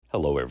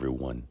Hello,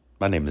 everyone.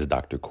 My name is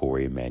Dr.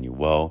 Corey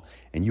Emanuel,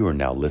 and you are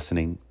now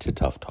listening to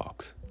Tough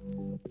Talks.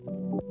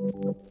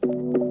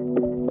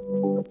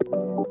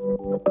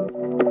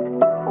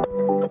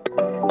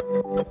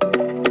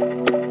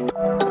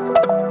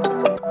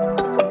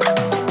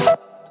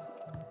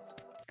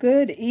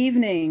 Good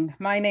evening.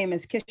 My name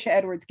is Kisha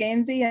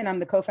Edwards-Gansey, and I'm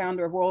the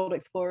co-founder of World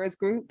Explorers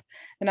Group.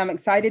 And I'm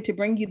excited to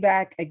bring you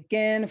back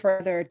again for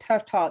another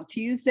Tough Talk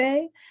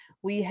Tuesday.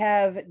 We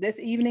have this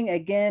evening,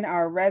 again,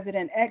 our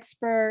resident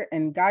expert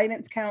and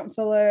guidance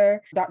counselor,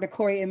 Dr.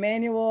 Corey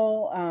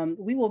Emanuel.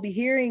 We will be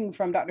hearing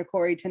from Dr.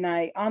 Corey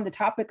tonight on the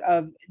topic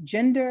of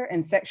gender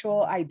and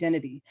sexual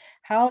identity,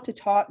 how to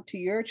talk to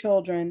your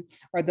children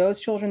or those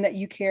children that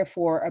you care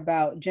for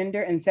about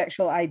gender and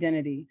sexual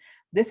identity.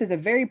 This is a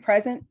very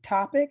present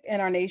topic in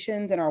our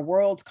nation's and our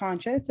world's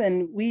conscious,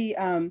 and we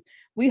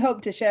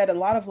hope to shed a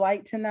lot of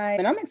light tonight.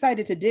 And I'm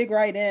excited to dig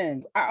right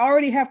in. I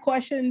already have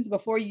questions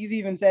before you've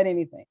even said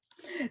anything.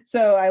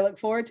 So I look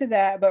forward to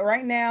that. But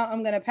right now,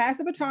 I'm going to pass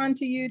the baton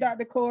to you,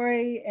 Dr.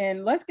 Corey,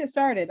 and let's get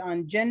started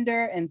on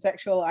gender and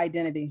sexual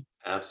identity.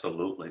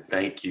 Absolutely.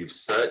 Thank you.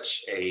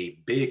 Such a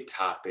big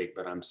topic,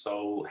 but I'm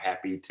so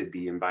happy to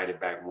be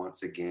invited back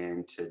once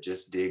again to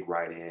just dig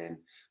right in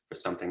for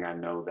something I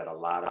know that a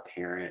lot of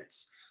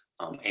parents,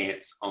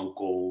 aunts,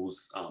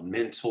 uncles,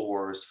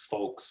 mentors,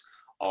 folks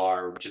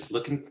are just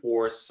looking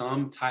for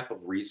some type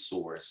of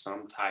resource,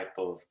 some type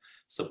of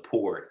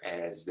support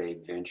as they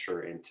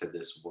venture into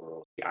this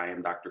world. I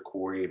am Dr.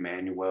 Corey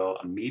Emanuel,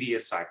 a media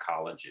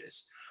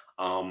psychologist.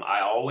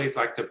 I always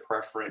like to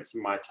preference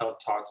my tough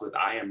talks with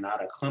I am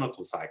not a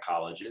clinical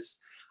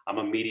psychologist. I'm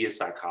a media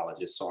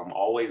psychologist. So I'm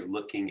always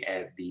looking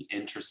at the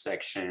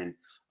intersection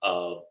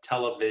of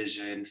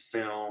television,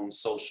 film,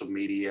 social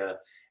media,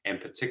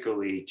 and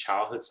particularly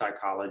childhood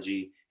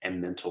psychology and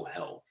mental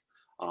health.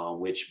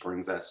 Which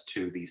brings us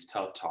to these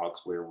tough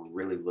talks where we're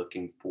really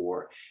looking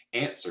for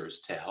answers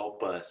to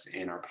help us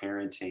in our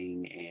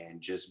parenting and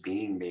just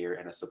being there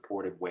in a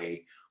supportive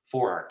way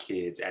for our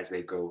kids as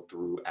they go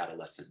through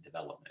adolescent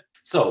development.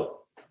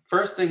 So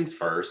first things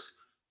first,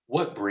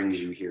 what brings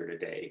you here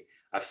today?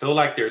 I feel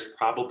like there's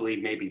probably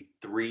maybe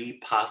 3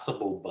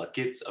 possible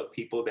buckets of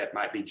people that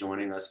might be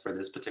joining us for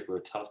this particular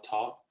tough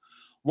talk.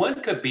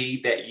 One could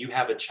be that you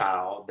have a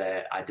child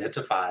that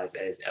identifies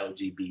as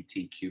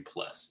LGBTQ+.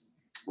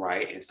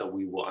 Right? And so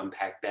we will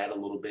unpack that a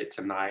little bit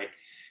tonight.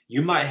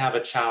 You might have a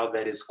child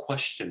that is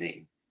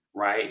questioning,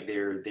 right?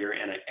 They're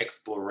in an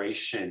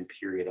exploration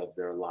period of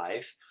their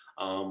life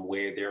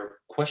where they're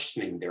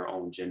questioning their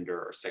own gender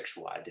or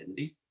sexual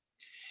identity.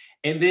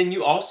 And then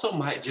you also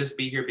might just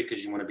be here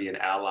because you want to be an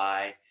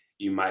ally.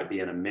 You might be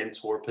in a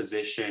mentor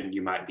position.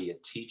 You might be a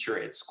teacher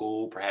at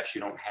school. Perhaps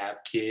you don't have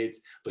kids,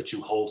 but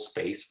you hold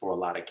space for a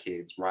lot of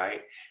kids,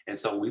 right? And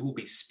so we will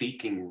be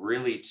speaking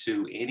really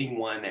to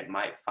anyone that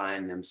might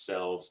find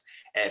themselves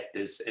at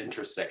this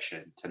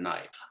intersection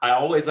tonight. I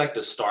always like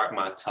to start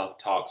my tough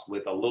talks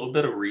with a little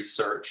bit of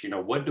research.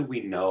 What do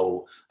we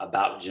know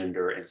about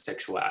gender and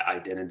sexual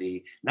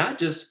identity, not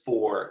just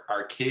for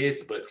our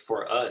kids, but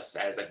for us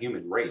as a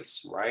human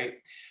race, right?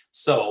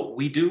 So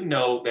we do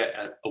know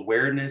that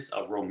awareness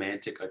of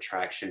romantic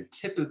attraction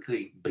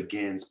typically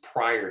begins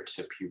prior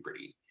to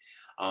puberty.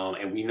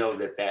 And we know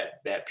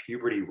that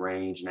puberty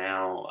range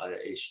now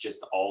is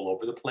just all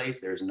over the place.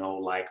 There's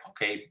no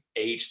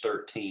age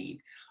 13.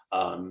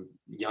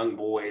 Young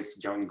boys,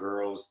 young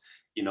girls,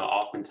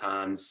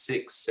 oftentimes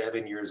 6,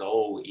 7 years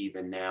old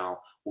even now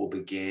will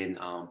begin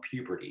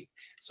puberty.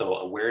 So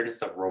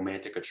awareness of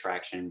romantic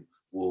attraction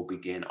will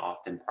begin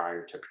often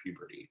prior to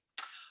puberty.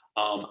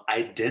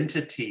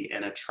 Identity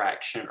and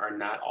attraction are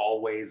not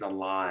always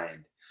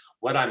aligned.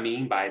 What I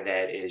mean by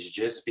that is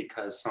just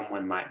because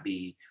someone might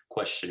be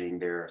questioning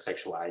their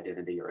sexual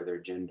identity or their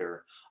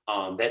gender,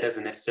 that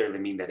doesn't necessarily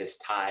mean that it's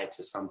tied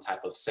to some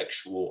type of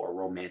sexual or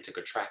romantic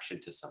attraction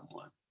to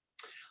someone,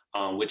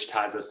 which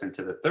ties us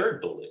into the third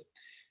bullet.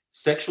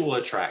 Sexual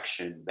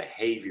attraction,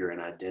 behavior,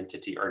 and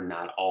identity are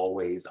not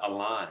always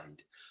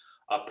aligned.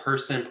 A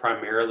person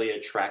primarily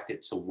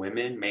attracted to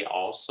women may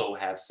also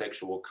have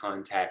sexual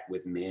contact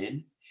with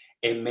men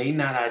and may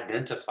not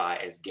identify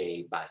as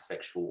gay,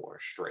 bisexual, or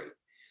straight.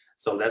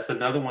 So that's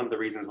another one of the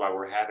reasons why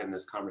we're having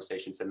this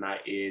conversation tonight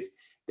is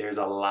there's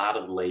a lot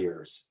of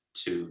layers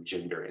to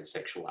gender and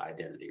sexual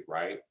identity,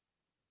 right?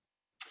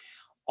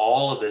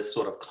 All of this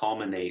sort of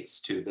culminates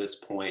to this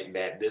point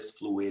that this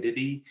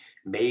fluidity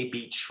may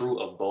be true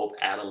of both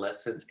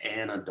adolescents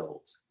and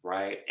adults,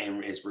 right?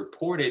 And is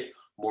reported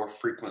more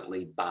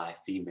frequently by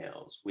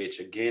females,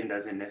 which again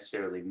doesn't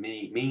necessarily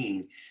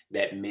mean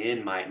that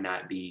men might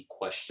not be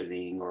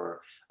questioning or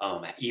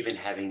even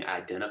having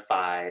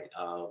identified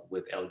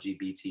with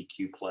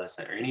LGBTQ plus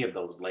or any of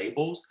those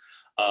labels.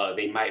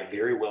 They might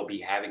very well be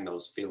having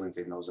those feelings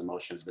and those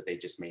emotions, but they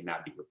just may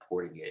not be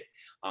reporting it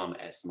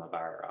as some of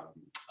our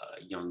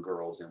young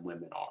girls and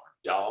women are.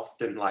 I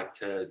often like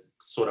to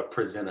sort of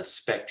present a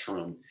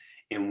spectrum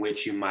in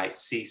which you might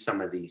see some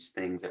of these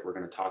things that we're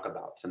going to talk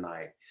about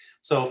tonight.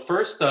 So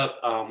first up,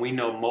 we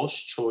know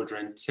most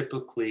children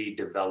typically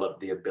develop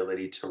the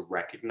ability to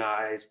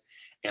recognize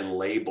and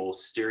label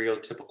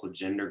stereotypical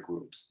gender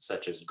groups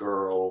such as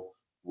girl,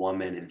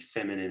 woman, and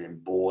feminine,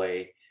 and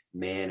boy,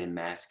 man, and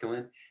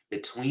masculine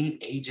between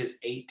ages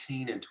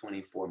 18 and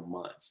 24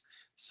 months.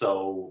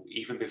 So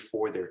even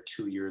before they're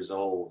 2 years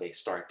old, they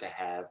start to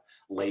have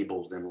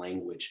labels and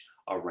language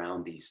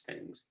around these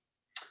things.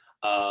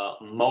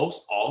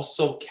 Most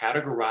also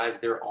categorize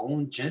their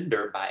own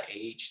gender by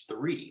age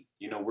 3.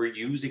 You know, we're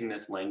using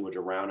this language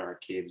around our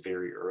kids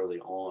very early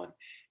on.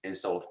 And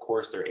so, of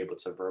course, they're able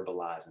to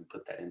verbalize and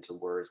put that into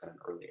words at an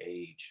early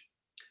age.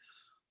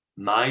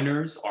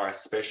 Minors are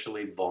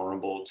especially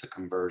vulnerable to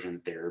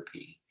conversion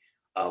therapy,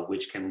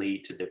 which can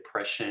lead to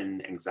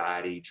depression,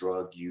 anxiety,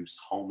 drug use,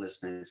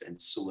 homelessness,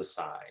 and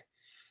suicide.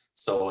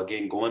 So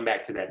again, going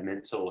back to that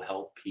mental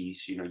health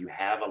piece, you know, you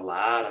have a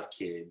lot of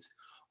kids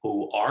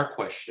who are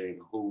questioning,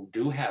 who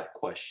do have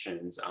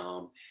questions.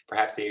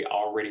 Perhaps they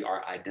already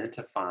are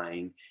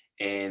identifying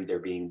and they're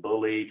being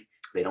bullied.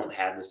 They don't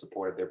have the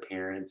support of their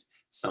parents.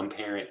 Some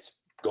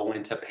parents go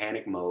into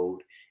panic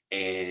mode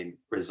and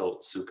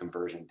result to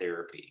conversion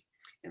therapy.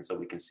 And so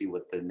we can see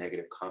what the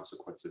negative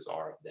consequences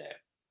are of that.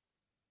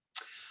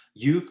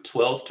 Youth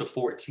 12 to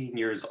 14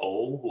 years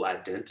old who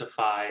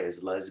identify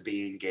as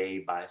lesbian,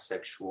 gay,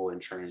 bisexual,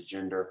 and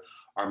transgender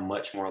are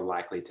much more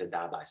likely to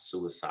die by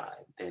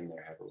suicide than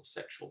their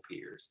heterosexual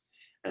peers.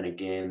 And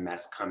again,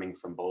 that's coming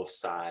from both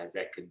sides.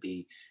 That could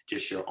be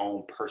just your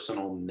own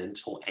personal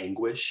mental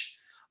anguish,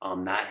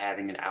 not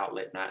having an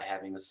outlet, not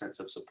having a sense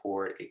of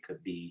support. It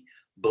could be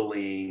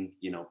bullying,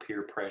 you know,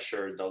 peer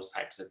pressure, those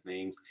types of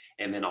things.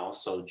 And then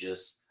also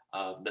just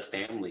the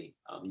family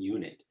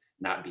unit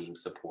not being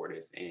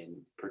supportive and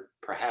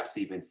perhaps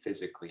even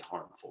physically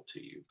harmful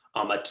to you.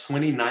 A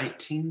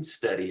 2019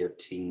 study of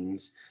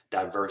teens'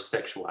 diverse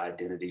sexual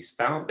identities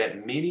found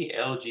that many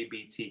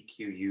LGBTQ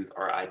youth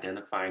are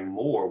identifying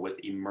more with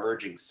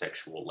emerging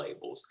sexual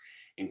labels,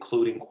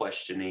 including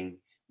questioning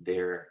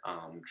their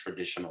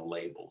traditional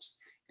labels.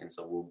 And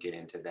so we'll get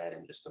into that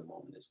in just a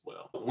moment as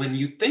well. When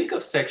you think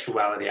of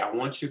sexuality, I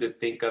want you to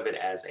think of it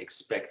as a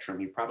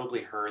spectrum. You've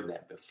probably heard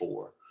that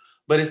before.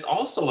 But it's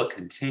also a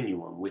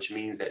continuum, which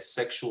means that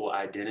sexual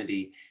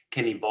identity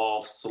can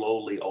evolve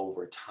slowly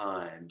over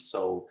time.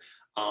 So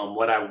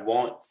what I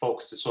want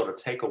folks to sort of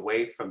take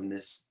away from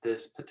this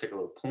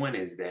particular point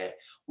is that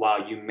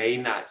while you may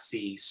not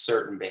see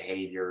certain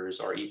behaviors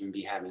or even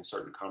be having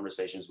certain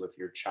conversations with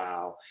your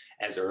child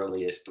as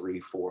early as 3,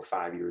 4,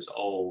 5 years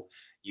old,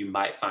 you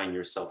might find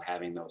yourself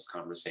having those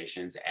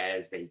conversations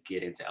as they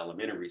get into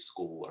elementary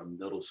school or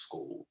middle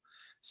school.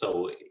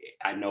 So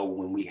I know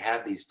when we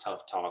have these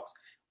tough talks,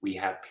 we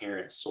have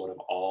parents sort of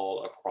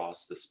all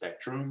across the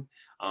spectrum.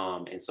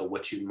 And so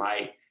what you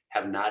might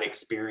have not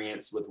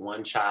experienced with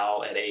one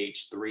child at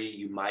age 3,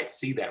 you might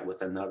see that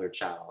with another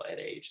child at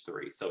age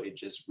 3. So it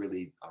just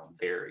really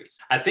varies.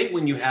 I think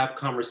when you have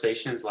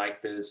conversations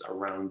like this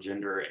around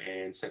gender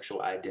and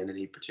sexual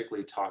identity,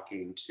 particularly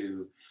talking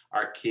to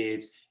our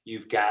kids,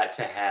 you've got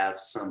to have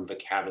some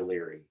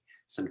vocabulary,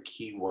 some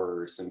key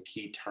words, some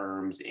key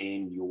terms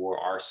in your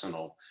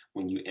arsenal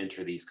when you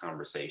enter these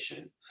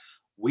conversations.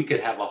 We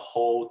could have a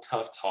whole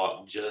tough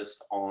talk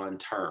just on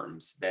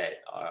terms that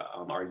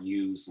are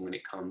used when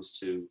it comes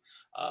to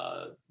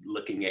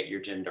looking at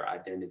your gender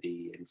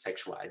identity and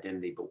sexual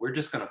identity. But we're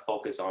just going to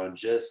focus on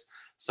just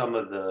some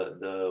of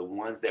the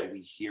ones that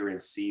we hear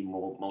and see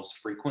most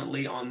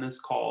frequently on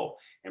this call.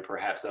 And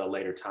perhaps at a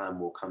later time,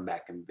 we'll come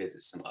back and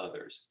visit some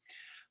others.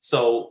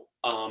 So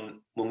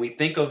when we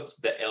think of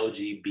the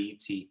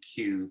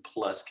LGBTQ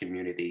plus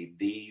community,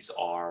 these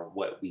are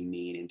what we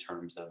mean in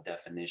terms of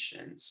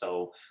definition.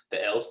 So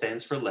the L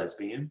stands for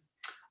lesbian,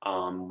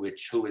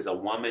 who is a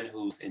woman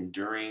who's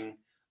enduring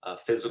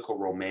physical,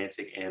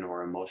 romantic, and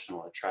or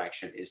emotional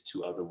attraction is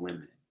to other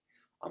women.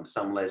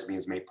 Some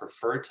lesbians may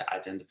prefer to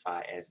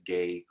identify as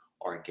gay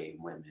or gay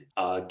women.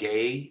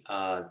 Gay,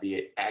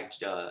 the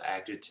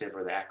adjective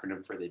or the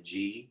acronym for the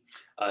G,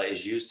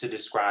 is used to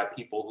describe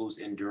people whose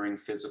enduring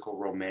physical,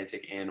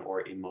 romantic, and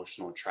or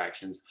emotional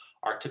attractions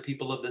are to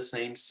people of the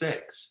same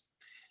sex.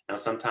 Now,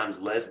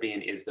 sometimes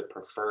lesbian is the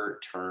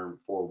preferred term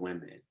for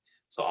women.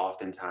 So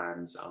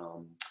oftentimes,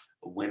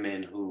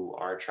 women who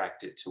are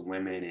attracted to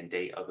women and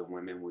date other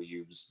women will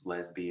use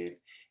lesbian,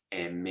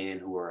 and men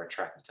who are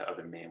attracted to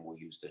other men will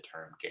use the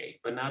term gay,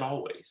 but not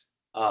always.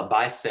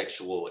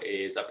 Bisexual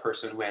is a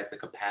person who has the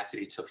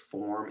capacity to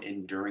form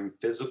enduring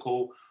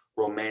physical,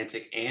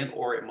 romantic, and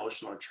or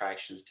emotional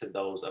attractions to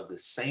those of the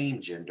same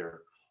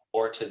gender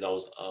or to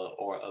those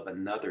or of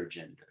another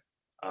gender.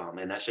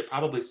 And I should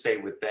probably say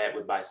with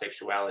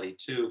bisexuality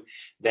too,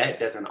 that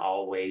doesn't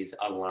always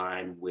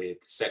align with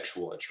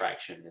sexual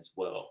attraction as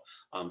well.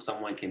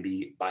 Someone can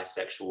be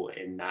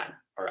bisexual and not,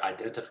 or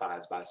identify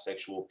as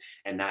bisexual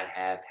and not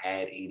have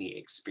had any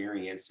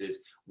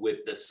experiences with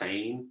the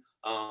same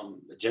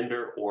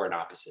gender or an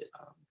opposite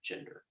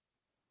gender.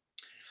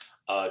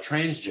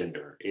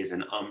 Transgender is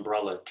an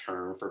umbrella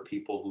term for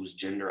people whose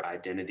gender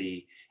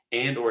identity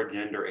and or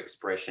gender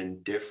expression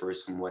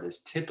differs from what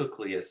is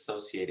typically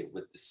associated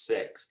with the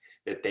sex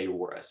that they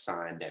were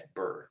assigned at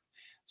birth.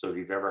 So if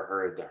you've ever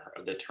heard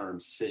the term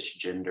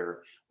cisgender,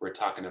 we're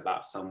talking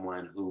about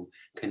someone who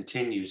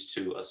continues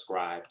to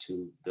ascribe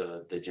to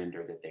the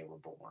gender that they were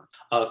born.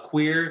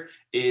 Queer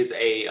is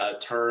a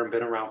term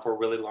been around for a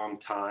really long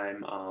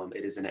time.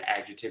 It is an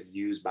adjective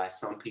used by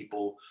some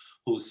people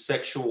whose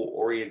sexual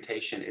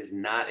orientation is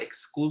not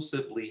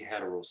exclusively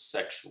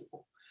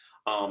heterosexual.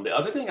 The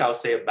other thing I'll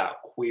say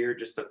about queer,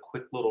 just a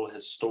quick little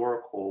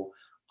historical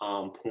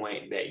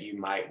point that you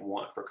might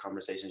want for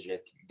conversations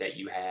that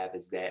you have,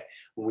 is that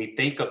when we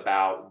think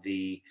about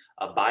the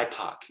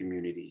BIPOC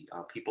community,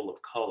 people of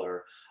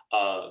color,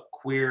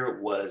 queer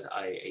was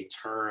a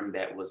term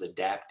that was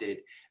adapted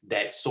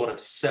that sort of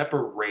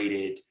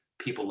separated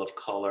people of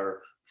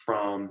color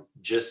from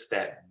just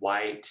that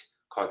white,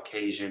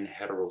 Caucasian,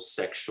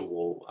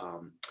 heterosexual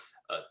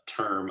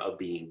term of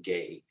being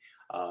gay.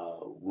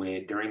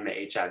 When during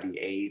the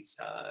HIV/AIDS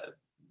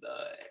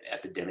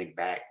epidemic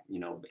back,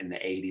 in the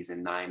 80s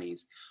and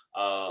 90s,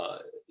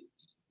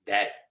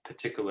 that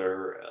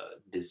particular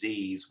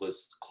disease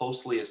was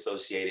closely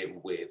associated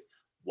with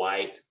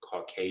white,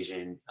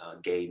 Caucasian,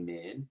 gay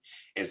men.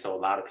 And so a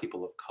lot of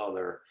people of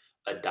color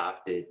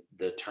adopted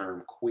the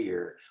term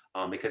queer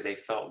because they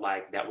felt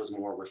like that was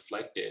more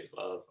reflective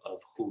of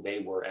who they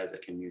were as a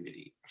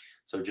community.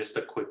 So just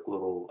a quick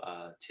little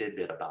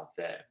tidbit about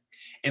that.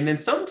 And then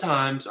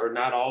sometimes, or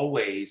not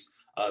always,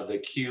 the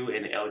Q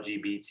in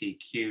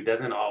LGBTQ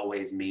doesn't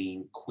always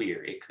mean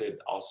queer. It could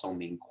also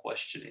mean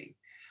questioning.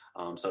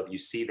 So if you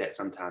see that,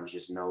 sometimes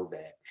just know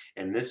that.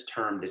 And this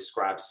term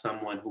describes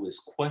someone who is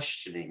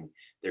questioning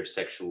their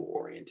sexual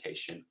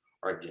orientation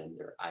or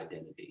gender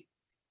identity.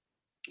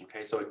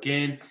 Okay, so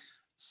again,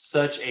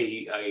 such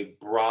a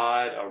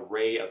broad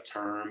array of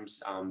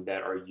terms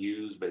that are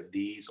used, but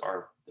these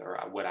are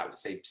what I would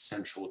say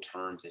central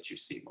terms that you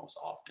see most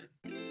often.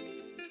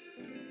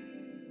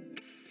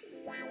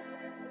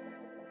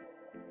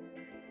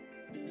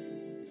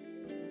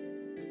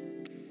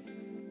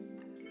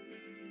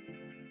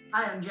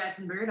 Hi, I'm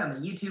Jackson Bird. I'm a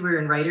YouTuber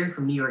and writer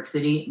from New York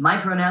City.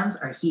 My pronouns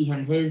are he,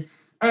 him, his,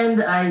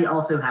 and I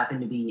also happen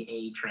to be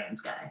a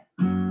trans guy.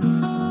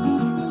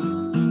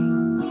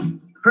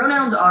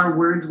 Pronouns are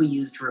words we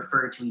use to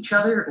refer to each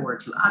other or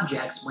to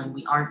objects when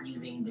we aren't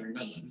using their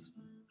names.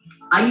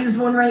 I used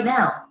one right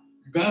now.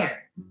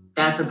 There.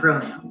 That's a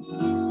pronoun.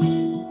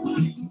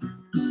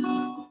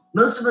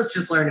 Most of us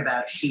just learn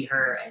about she,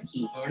 her, and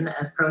he, him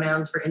as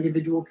pronouns for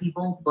individual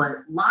people, but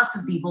lots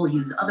of people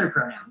use other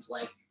pronouns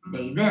like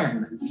they,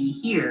 them, sie,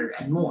 here,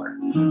 and more.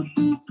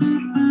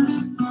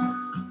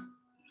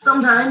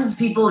 Sometimes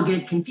people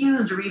get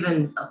confused or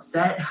even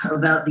upset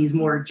about these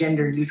more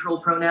gender-neutral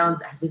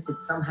pronouns as if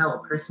it's somehow a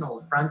personal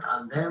affront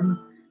on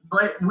them,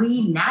 but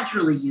we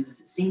naturally use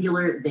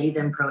singular they,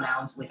 them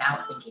pronouns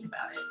without thinking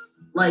about it.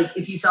 Like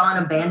if you saw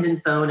an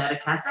abandoned phone at a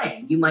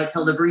cafe, you might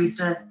tell the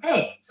barista,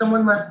 hey,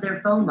 someone left their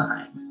phone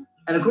behind.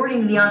 And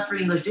according to the Oxford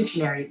English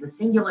Dictionary, the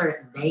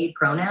singular they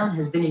pronoun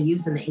has been in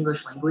use in the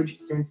English language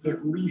since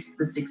at least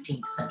the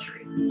 16th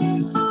century.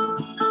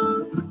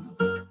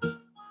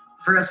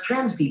 For us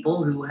trans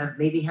people who have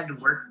maybe had to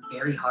work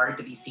very hard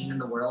to be seen in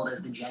the world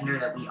as the gender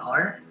that we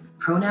are,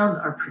 pronouns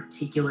are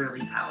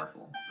particularly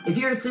powerful. If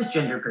you're a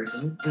cisgender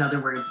person, in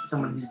other words,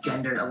 someone whose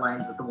gender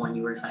aligns with the one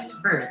you were assigned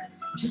at birth,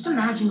 just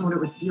imagine what it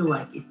would feel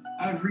like if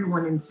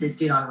everyone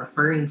insisted on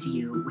referring to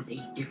you with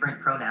a different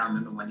pronoun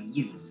than the one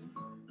you use.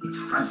 It's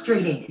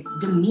frustrating, it's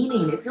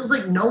demeaning, it feels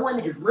like no one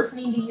is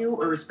listening to you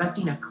or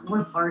respecting a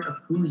core part of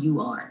who you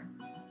are.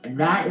 And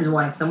that is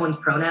why someone's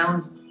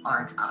pronouns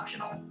aren't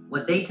optional.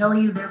 What they tell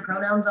you their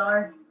pronouns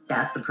are,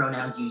 that's the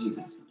pronouns you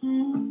use.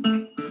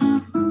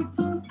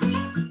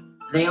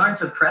 They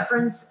aren't a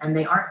preference, and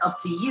they aren't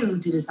up to you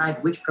to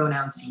decide which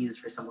pronouns to use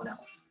for someone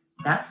else.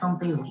 That's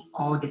something we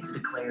all get to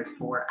declare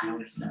for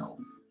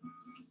ourselves.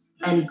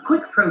 And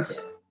quick pro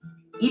tip,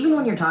 even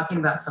when you're talking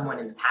about someone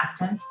in the past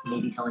tense,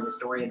 maybe telling a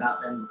story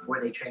about them before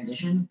they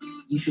transitioned,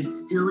 you should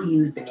still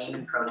use the name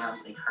and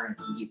pronouns they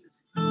currently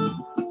use.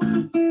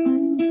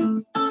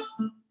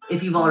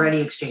 If you've already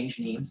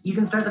exchanged names, you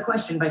can start the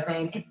question by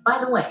saying, hey, by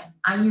the way,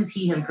 I use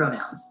he, him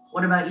pronouns.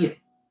 What about you?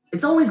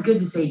 It's always good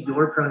to say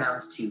your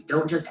pronouns too.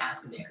 Don't just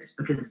ask theirs,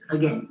 because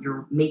again,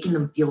 you're making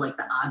them feel like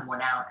the odd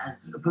one out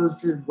as opposed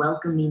to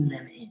welcoming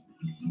them in.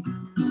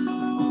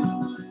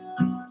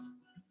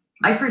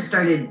 I first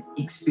started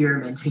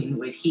experimenting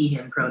with he,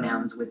 him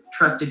pronouns with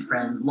trusted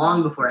friends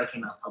long before I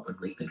came out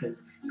publicly,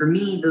 because for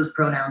me, those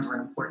pronouns were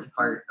an important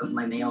part of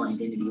my male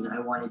identity that I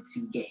wanted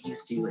to get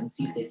used to and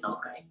see if they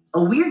felt right.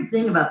 A weird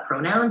thing about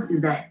pronouns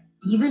is that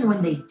even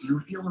when they do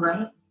feel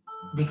right,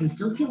 they can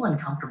still feel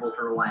uncomfortable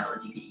for a while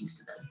as you get used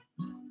to them.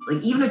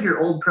 Like even if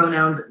your old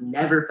pronouns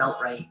never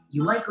felt right,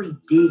 you likely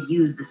did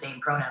use the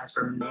same pronouns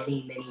for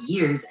many, many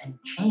years, and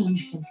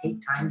change can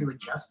take time to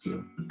adjust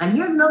to. And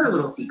here's another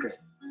little secret.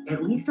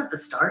 At least at the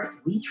start,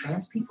 we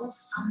trans people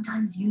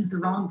sometimes use the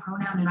wrong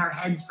pronoun in our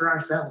heads for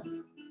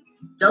ourselves.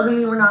 Doesn't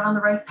mean we're not on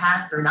the right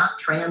path or not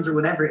trans or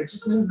whatever. It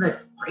just means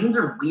that brains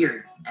are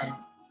weird and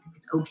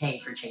it's okay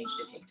for change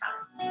to take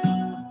time.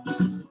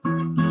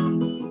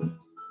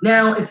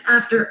 Now, if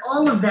after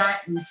all of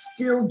that you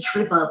still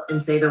trip up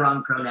and say the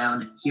wrong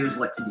pronoun, here's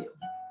what to do.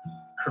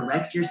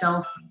 Correct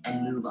yourself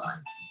and move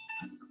on.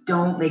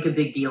 Don't make a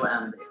big deal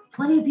out of it.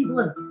 Plenty of people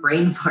have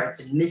brain farts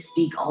and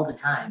misspeak all the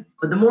time.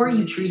 But the more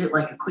you treat it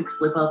like a quick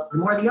slip up, the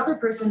more the other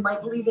person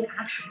might believe it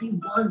actually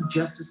was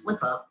just a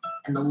slip up,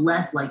 and the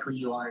less likely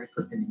you are to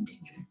put them in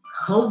danger.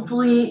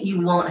 Hopefully you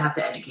won't have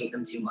to educate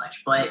them too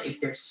much, but if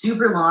they're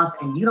super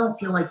lost and you don't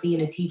feel like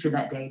being a teacher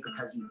that day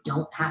because you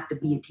don't have to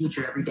be a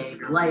teacher every day of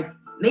your life,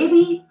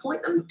 maybe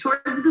point them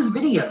towards this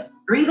video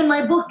or even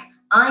my book.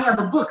 I have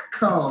a book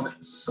called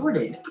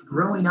Sorted,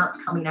 Growing Up,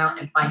 Coming Out,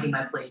 and Finding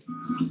My Place.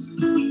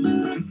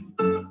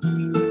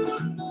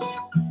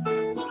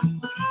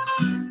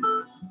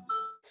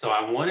 So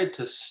I wanted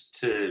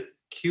to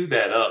cue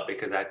that up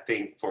because I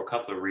think for a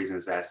couple of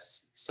reasons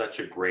that's such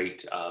a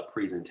great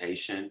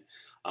presentation.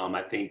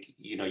 I think,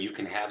 you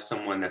can have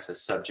someone that's a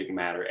subject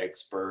matter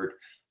expert,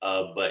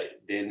 but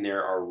then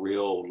there are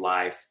real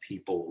life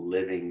people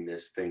living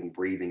this thing,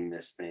 breathing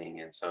this thing.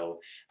 And so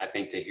I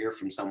think to hear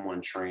from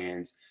someone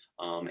trans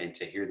and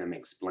to hear them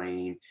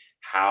explain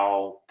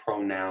how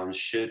pronouns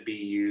should be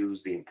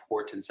used, the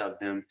importance of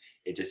them,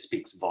 it just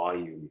speaks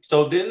volume.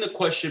 So then the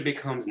question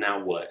becomes,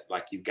 now what?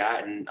 Like, you've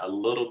gotten a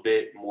little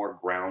bit more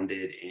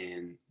grounded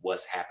in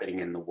what's happening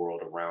in the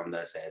world around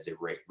us as it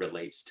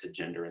relates to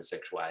gender and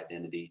sexual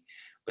identity.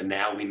 But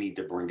now we need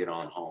to bring it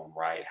on home,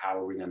 right? How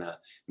are we going to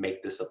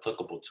make this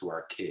applicable to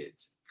our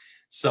kids?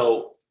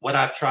 So what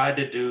I've tried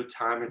to do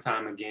time and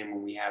time again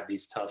when we have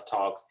these tough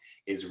talks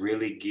is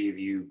really give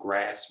you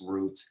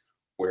grassroots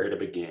where to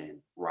begin,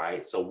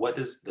 right? So what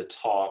does the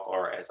talk,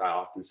 or as I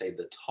often say,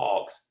 the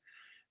talks,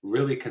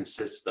 really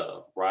consist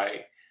of,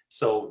 right?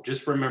 So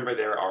just remember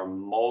there are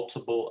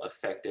multiple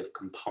effective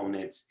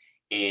components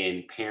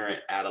in parent,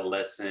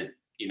 adolescent,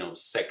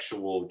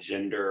 sexual,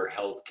 gender,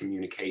 health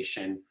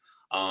communication.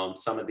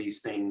 Some of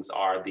these things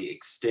are the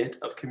extent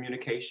of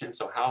communication.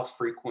 So how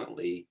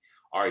frequently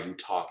are you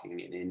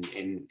talking, and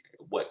in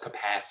what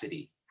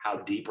capacity? How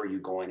deep are you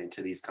going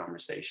into these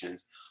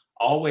conversations?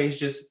 Always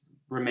just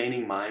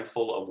remaining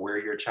mindful of where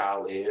your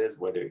child is,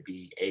 whether it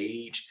be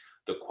age,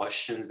 the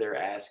questions they're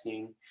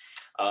asking,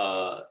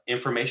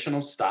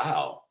 informational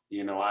style.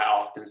 I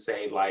often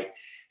say, like,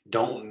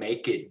 don't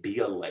make it be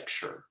a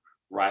lecture,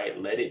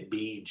 right? Let it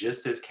be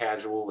just as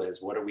casual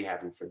as, what are we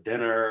having for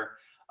dinner?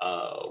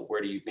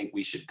 Where do you think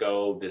we should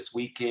go this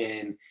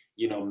weekend?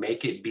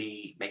 Make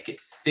it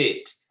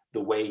fit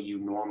the way you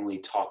normally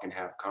talk and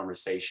have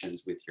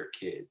conversations with your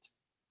kids.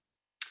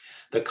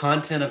 The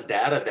content of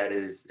data that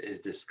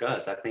is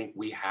discussed, I think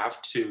we have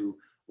to,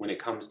 when it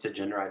comes to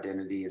gender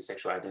identity and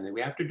sexual identity,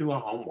 we have to do our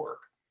homework,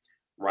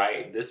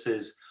 right? This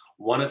is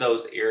one of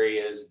those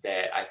areas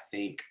that I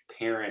think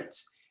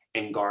parents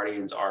and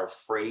guardians are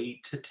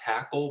afraid to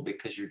tackle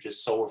because you're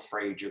just so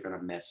afraid you're going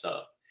to mess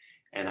up.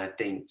 And I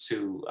think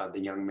to the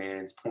young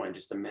man's point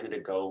just a minute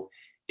ago,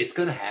 it's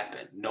going to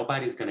happen.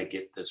 Nobody's going to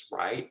get this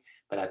right.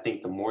 But I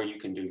think the more you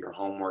can do your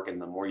homework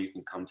and the more you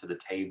can come to the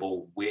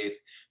table with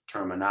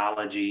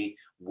terminology,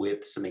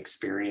 with some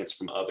experience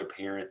from other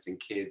parents and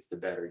kids, the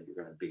better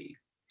you're going to be.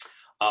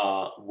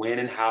 When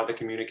and how the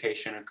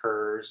communication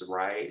occurs,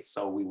 right?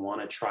 So we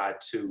want to try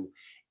to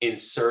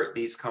insert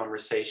these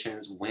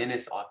conversations when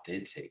it's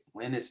authentic,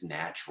 when it's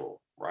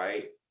natural,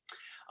 right?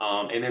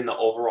 And then the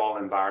overall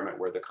environment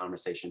where the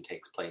conversation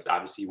takes place.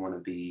 Obviously, you want to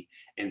be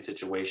in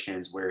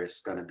situations where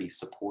it's going to be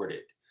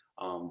supported,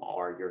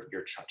 or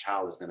your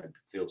child is going to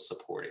feel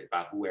supported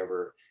by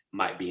whoever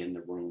might be in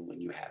the room when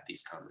you have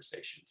these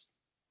conversations.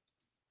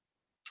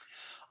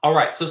 All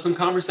right, so some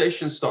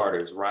conversation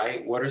starters,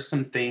 right? What are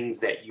some things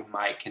that you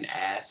can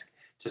ask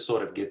to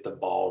sort of get the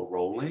ball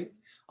rolling?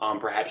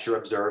 Perhaps you're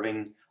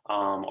observing,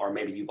 or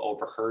maybe you've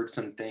overheard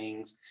some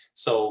things.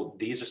 So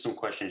these are some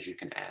questions you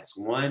can ask.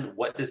 One,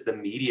 what does the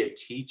media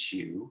teach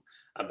you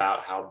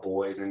about how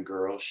boys and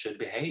girls should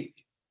behave?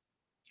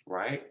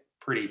 Right?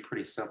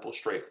 Pretty simple,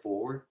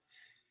 straightforward.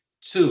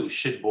 Two,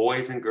 should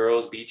boys and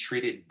girls be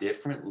treated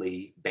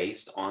differently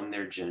based on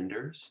their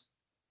genders?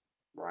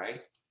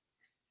 Right?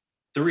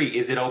 Three,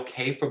 is it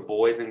okay for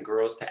boys and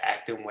girls to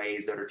act in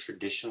ways that are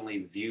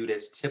traditionally viewed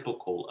as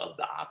typical of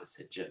the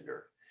opposite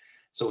gender?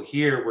 So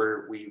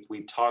here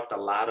we've talked a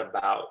lot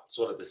about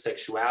sort of the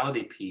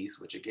sexuality piece,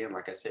 which again,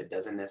 like I said,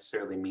 doesn't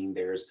necessarily mean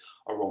there's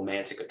a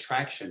romantic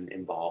attraction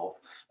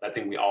involved. But I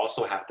think we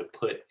also have to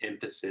put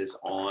emphasis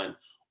on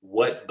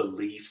what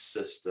belief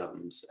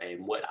systems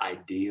and what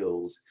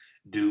ideals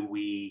do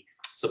we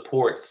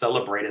support,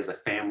 celebrate as a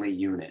family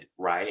unit,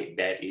 right?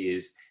 That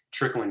is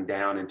trickling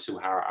down into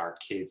how our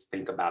kids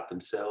think about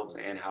themselves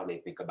and how they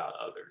think about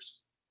others.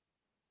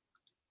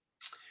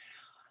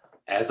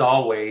 As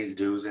always,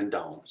 do's and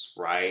don'ts,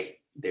 right?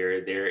 There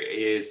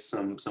is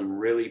some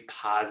really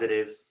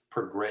positive,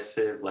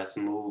 progressive, let's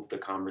move the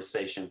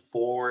conversation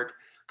forward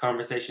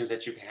conversations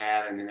that you can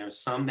have, and then there's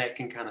some that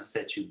can kind of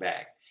set you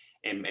back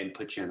and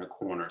put you in a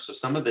corner. So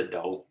some of the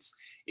don'ts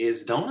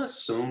is don't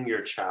assume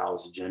your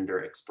child's gender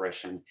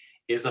expression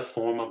is a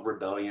form of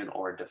rebellion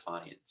or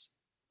defiance,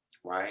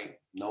 right?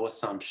 No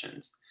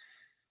assumptions.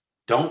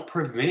 Don't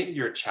prevent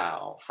your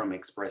child from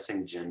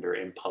expressing gender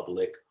in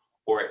public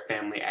or at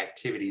family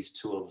activities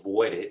to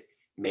avoid it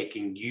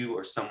making you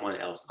or someone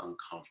else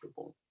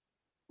uncomfortable,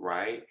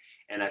 right?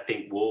 And I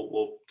think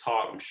we'll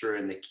talk, I'm sure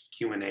in the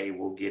Q&A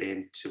we'll get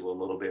into a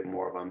little bit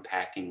more of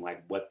unpacking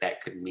like what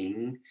that could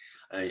mean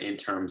in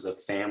terms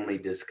of family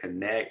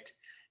disconnect,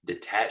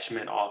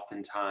 detachment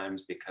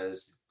oftentimes,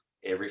 because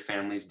every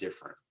family is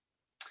different.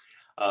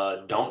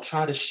 Don't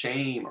try to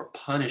shame or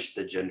punish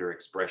the gender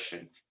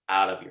expression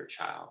out of your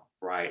child,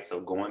 right?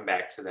 So going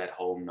back to that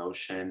whole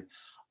notion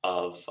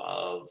of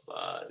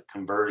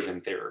conversion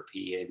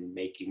therapy and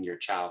making your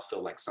child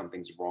feel like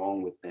something's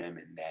wrong with them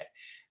and that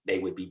they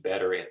would be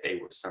better if they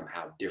were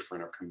somehow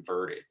different or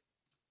converted.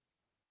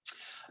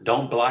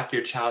 Don't block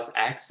your child's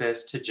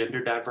access to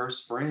gender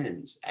diverse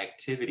friends,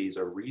 activities,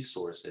 or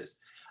resources.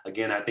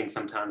 Again, I think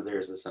sometimes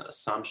there's this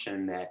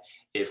assumption that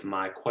if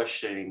my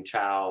questioning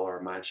child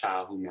or my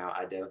child who now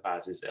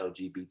identifies as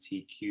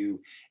LGBTQ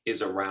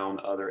is around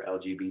other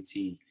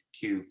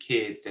LGBTQ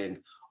kids,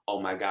 then oh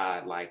my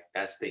God, like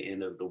that's the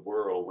end of the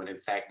world. When in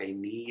fact they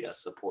need a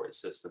support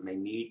system. They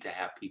need to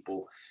have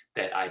people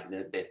that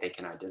they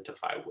can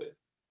identify with.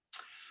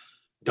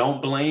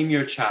 Don't blame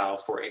your child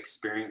for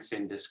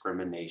experiencing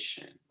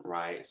discrimination,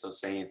 right? So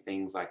saying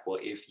things like, well,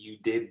 if you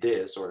did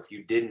this, or if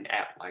you didn't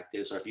act like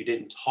this, or if you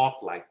didn't talk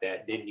like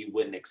that, then you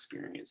wouldn't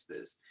experience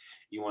this.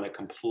 You want to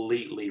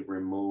completely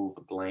remove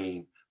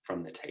blame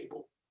from the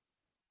table.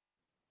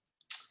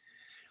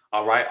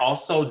 All right.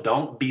 Also,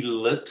 don't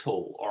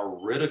belittle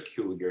or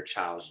ridicule your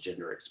child's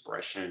gender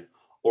expression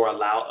or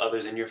allow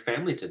others in your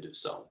family to do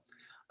so.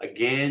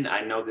 Again,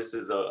 I know this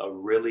is a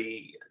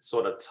really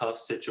sort of tough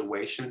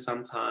situation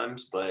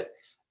sometimes, but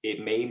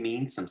it may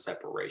mean some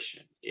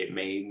separation. It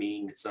may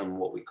mean some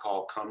what we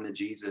call come to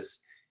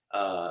Jesus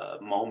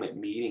moment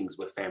meetings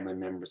with family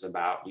members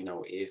about, you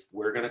know, if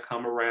we're going to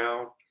come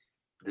around,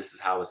 this is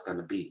how it's going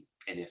to be.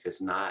 And if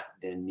it's not,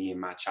 then me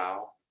and my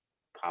child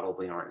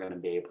probably aren't going to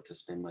be able to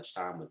spend much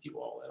time with you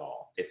all at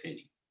all, if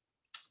any.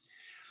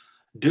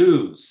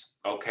 Dudes,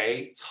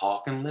 okay,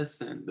 talk and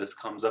listen. This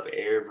comes up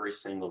every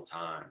single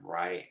time,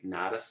 right?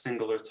 Not a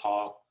singular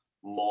talk,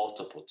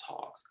 multiple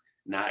talks.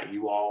 Not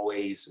you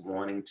always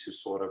wanting to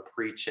sort of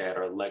preach at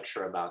or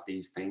lecture about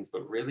these things,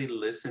 but really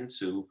listen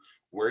to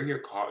where your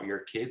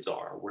kids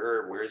are.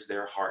 Where's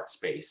their heart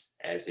space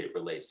as it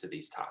relates to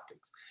these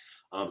topics.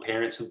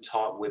 Parents who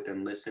talk with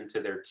and listen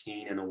to their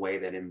teen in a way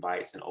that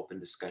invites an open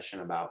discussion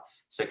about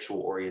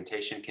sexual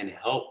orientation can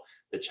help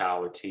the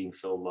child or teen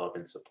feel loved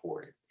and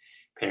supported.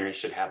 Parents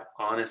should have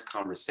honest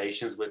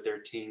conversations with their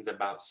teens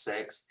about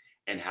sex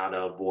and how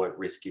to avoid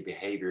risky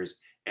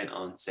behaviors and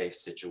unsafe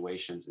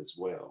situations as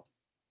well.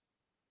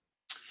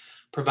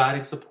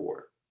 Providing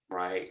support,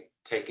 right?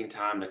 Taking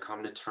time to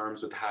come to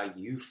terms with how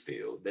you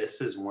feel. This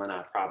is one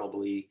I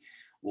probably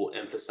will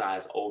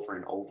emphasize over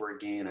and over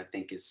again. I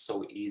think it's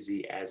so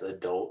easy as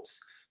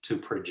adults to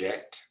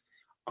project.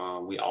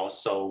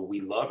 We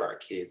love our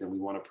kids and we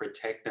want to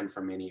protect them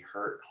from any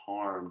hurt,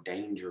 harm,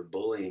 danger,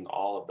 bullying,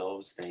 all of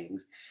those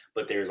things.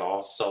 But there's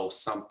also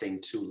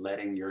something to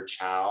letting your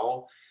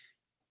child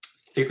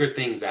figure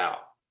things out,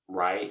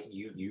 right?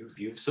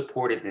 You've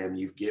supported them,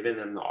 you've given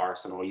them the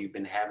arsenal, you've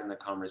been having the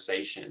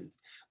conversations,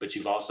 but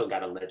you've also got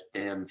to let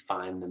them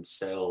find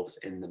themselves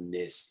in the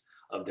midst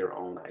of their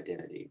own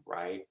identity,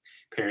 right?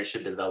 Parents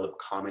should develop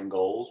common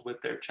goals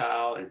with their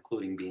child,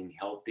 including being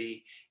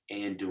healthy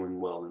and doing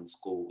well in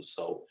school.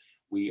 So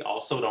we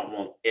also don't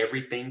want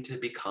everything to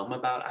become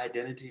about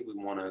identity.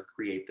 We want to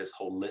create this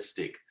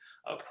holistic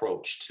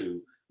approach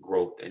to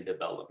growth and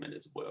development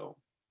as well.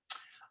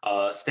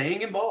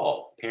 Staying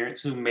involved. Parents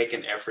who make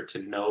an effort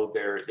to know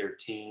their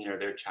teen or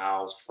their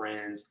child's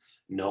friends,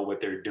 know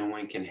what they're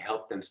doing, can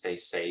help them stay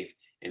safe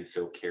and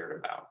feel cared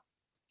about.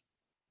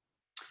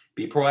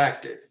 Be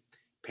proactive.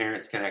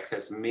 Parents can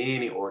access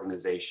many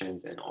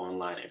organizations and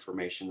online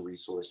information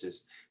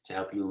resources to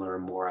help you learn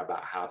more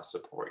about how to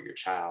support your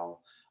child,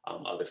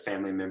 other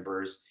family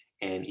members,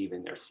 and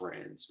even their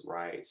friends,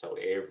 right? So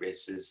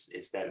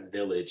it's that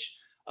village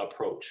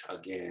approach,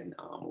 again,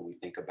 when we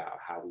think about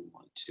how we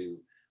want to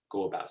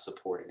go about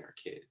supporting our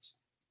kids.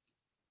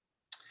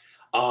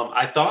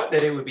 I thought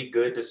that it would be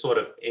good to sort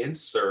of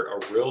insert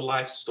a real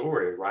life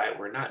story, right?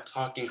 We're not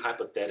talking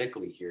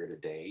hypothetically here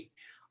today.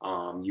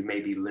 You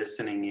may be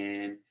listening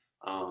in,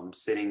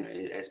 sitting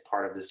as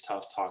part of this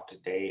Tough Talk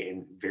today,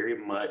 and very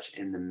much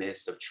in the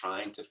midst of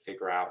trying to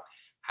figure out,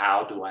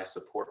 how do I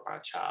support my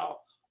child?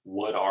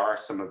 What are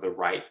some of the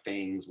right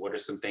things? What are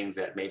some things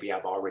that maybe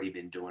I've already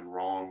been doing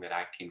wrong that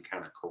I can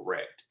kind of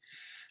correct?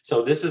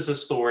 So this is a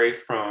story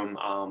from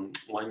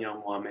one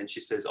young woman. She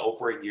says,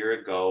 over a year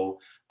ago,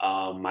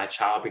 my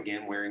child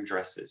began wearing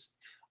dresses.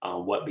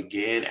 What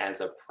began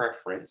as a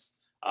preference,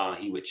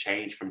 he would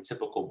change from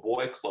typical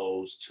boy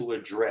clothes to a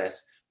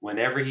dress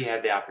whenever he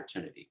had the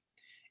opportunity.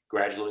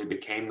 Gradually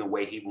became the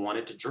way he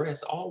wanted to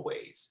dress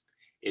always.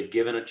 if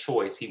given a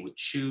choice, he would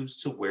choose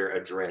to wear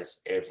a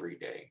dress every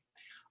day.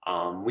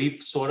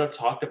 We've sort of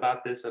talked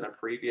about this in a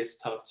previous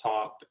Tough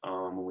Talk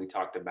when we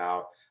talked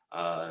about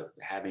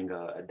having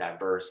a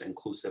diverse,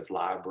 inclusive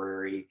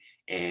library,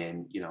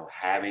 and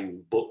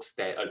having books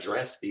that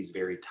address these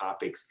very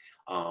topics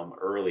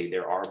early.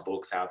 There are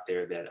books out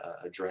there that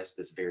address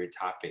this very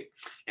topic,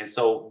 and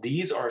so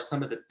these are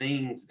some of the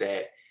things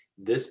that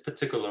this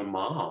particular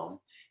mom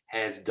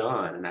has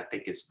done, and I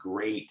think it's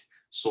great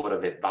sort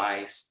of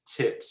advice,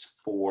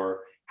 tips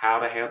for how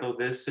to handle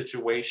this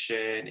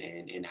situation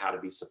and how to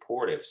be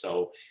supportive.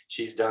 So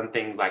she's done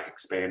things like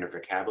expand her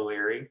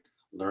vocabulary,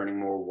 learning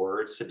more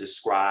words to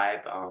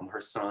describe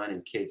her son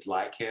and kids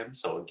like him.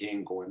 So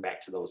again, going back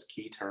to those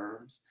key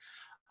terms.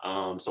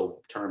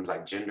 So terms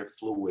like gender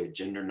fluid,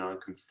 gender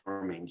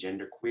nonconforming,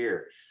 gender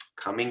queer,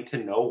 coming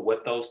to know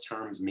what those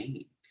terms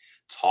mean,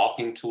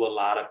 talking to a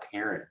lot of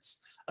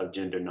parents of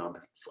gender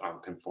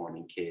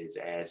non-conforming kids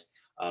as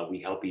we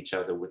help each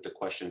other with the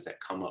questions that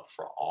come up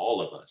for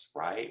all of us,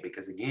 right?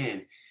 Because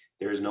again,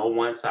 there's no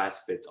one size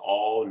fits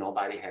all.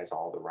 Nobody has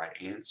all the right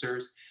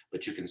answers,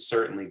 but you can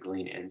certainly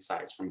glean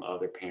insights from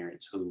other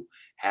parents who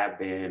have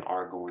been,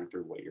 are going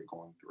through what you're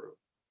going through.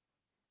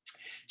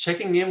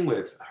 Checking in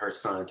with her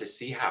son to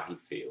see how he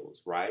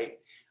feels, right?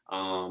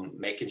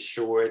 Making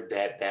sure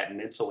that that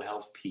mental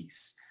health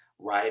piece,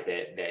 right?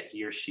 That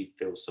he or she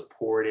feels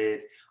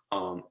supported.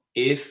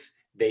 If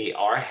they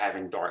are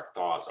having dark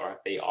thoughts, or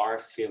if they are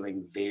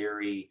feeling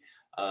very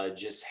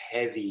just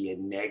heavy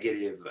and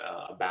negative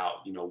about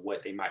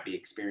what they might be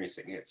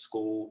experiencing at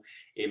school,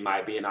 it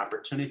might be an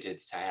opportunity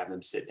to have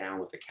them sit down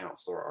with a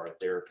counselor or a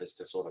therapist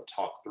to sort of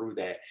talk through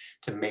that,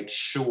 to make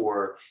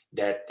sure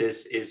that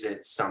this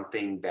isn't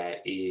something that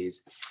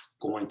is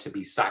going to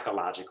be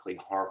psychologically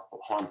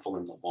harmful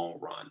in the long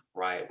run,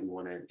 right? We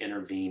want to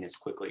intervene as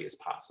quickly as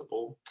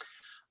possible.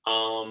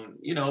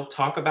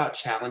 Talk about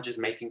challenges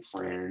making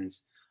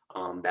friends.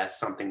 That's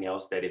something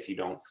else that if you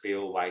don't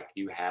feel like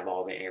you have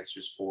all the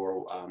answers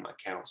for, a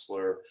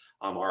counselor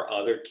or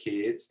other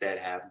kids that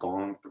have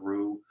gone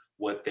through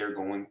what they're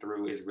going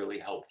through is really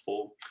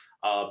helpful.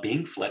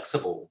 Being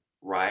flexible,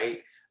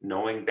 right?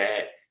 Knowing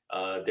that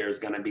there's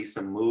going to be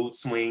some mood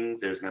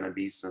swings, there's going to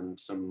be some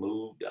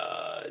mood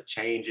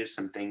changes,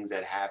 some things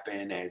that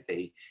happen as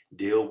they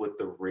deal with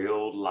the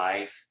real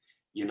life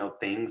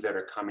things that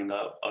are coming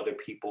up, other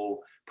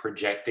people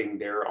projecting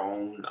their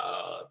own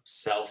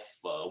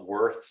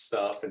self-worth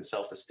stuff and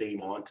self-esteem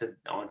onto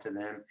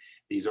them.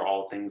 These are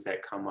all things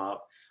that come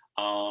up.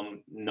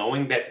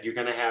 Knowing that you're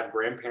going to have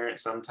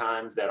grandparents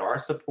sometimes that are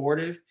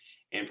supportive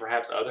and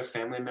perhaps other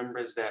family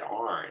members that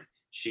aren't.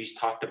 She's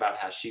talked about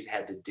how she's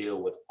had to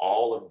deal with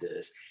all of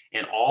this,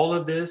 and all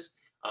of this,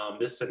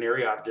 this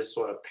scenario I've just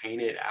sort of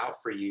painted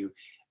out for you,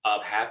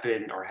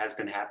 happened or has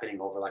been happening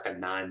over like a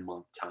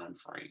 9-month time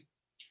frame.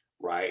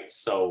 Right?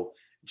 So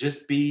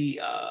just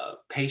be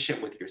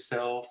patient with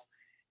yourself.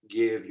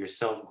 Give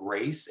yourself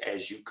grace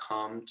as you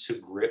come to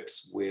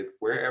grips with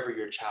wherever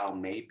your child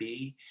may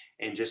be.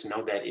 And just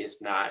know that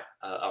it's not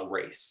a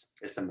race,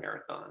 it's a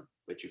marathon,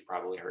 which you've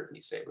probably heard me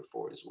say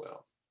before as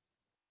well.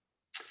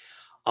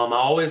 I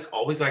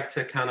always like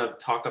to kind of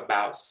talk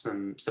about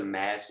some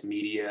mass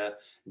media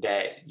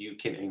that you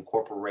can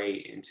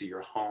incorporate into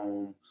your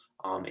home,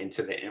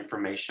 into the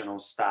informational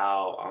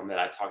style that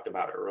I talked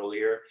about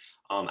earlier.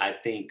 I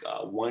think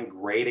one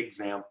great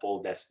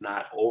example that's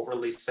not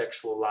overly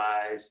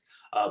sexualized,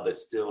 but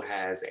still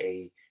has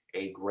a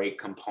great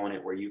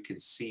component where you can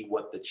see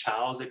what the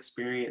child's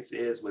experience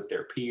is with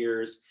their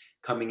peers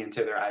coming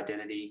into their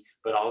identity,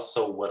 but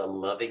also what a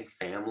loving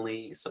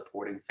family,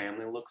 supporting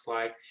family looks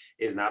like,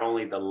 is not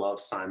only the Love,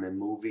 Simon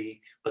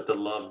movie, but the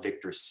Love,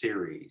 Victor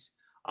series.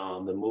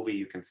 The movie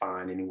you can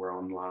find anywhere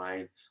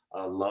online.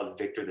 Love,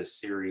 Victor, the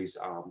series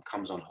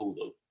comes on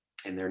Hulu,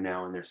 and they're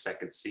now in their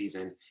second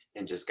season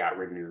and just got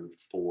renewed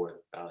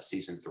for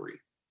season 3.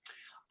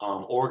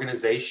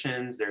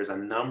 Organizations, there's a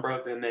number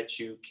of them that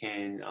you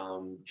can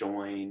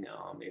join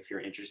if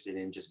you're interested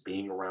in just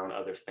being around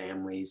other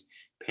families,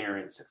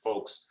 parents,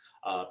 folks.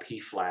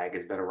 PFLAG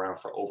has been around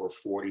for over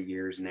 40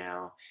 years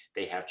now.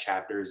 They have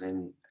chapters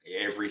in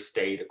every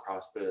state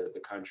across the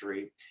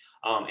country.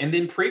 And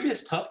then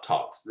previous Tough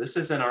Talks. This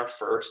isn't our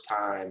first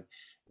time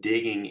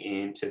digging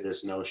into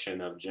this notion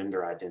of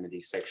gender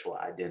identity, sexual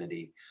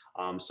identity.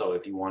 So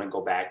if you want to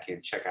go back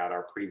and check out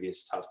our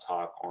previous Tough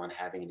Talk on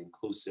having an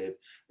inclusive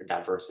or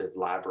diverse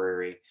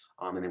library.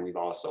 And then we've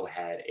also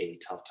had a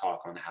Tough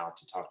Talk on how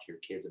to talk to your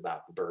kids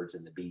about the birds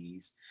and the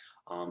bees.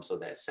 So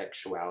that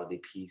sexuality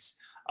piece.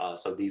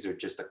 So these are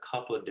just a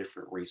couple of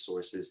different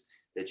resources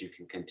that you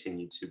can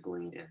continue to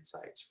glean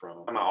insights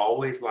from. I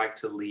always like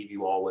to leave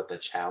you all with a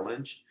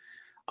challenge.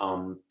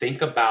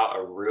 Think about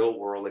a real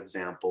world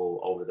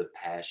example over the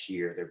past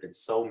year. There have been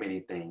so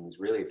many things,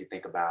 really, if you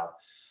think about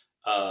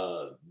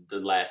the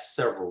last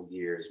several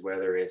years,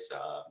 whether it's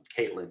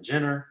Caitlyn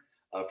Jenner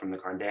from the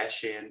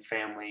Kardashian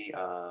family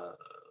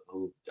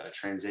who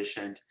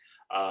transitioned.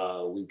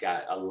 We've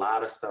got a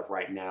lot of stuff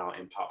right now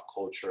in pop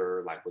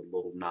culture, like with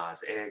Lil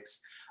Nas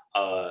X.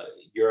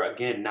 you're,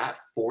 again, not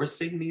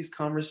forcing these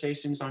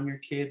conversations on your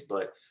kids,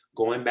 but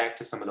going back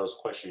to some of those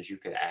questions you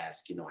could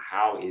ask,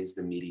 how is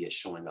the media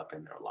showing up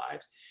in their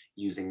lives?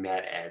 Using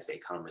that as a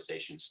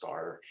conversation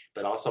starter,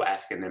 but also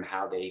asking them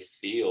how they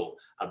feel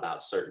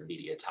about certain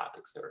media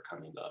topics that are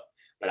coming up.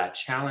 But I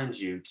challenge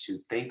you to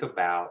think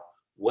about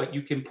what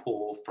you can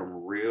pull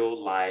from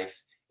real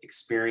life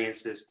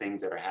experiences,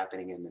 things that are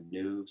happening in the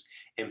news,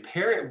 and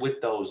pair it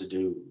with those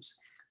do's,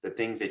 the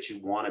things that you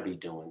want to be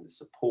doing, the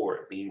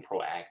support, being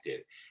proactive.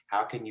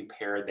 How can you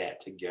pair that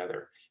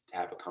together to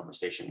have a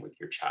conversation with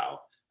your child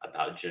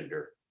about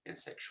gender and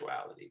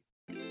sexuality?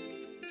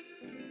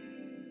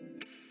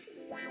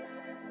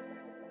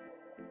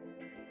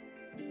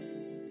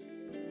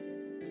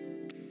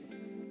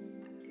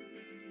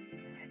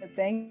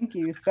 Thank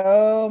you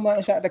so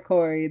much, Dr.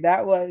 Corey.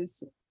 That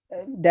was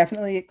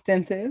definitely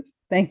extensive.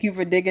 Thank you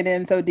for digging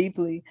in so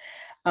deeply.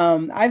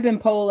 I've been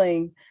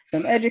polling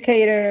some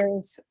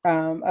educators,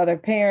 other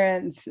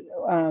parents,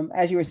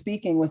 as you were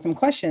speaking, with some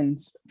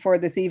questions for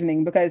this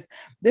evening, because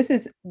this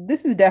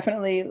is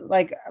definitely,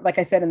 like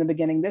I said in the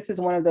beginning, this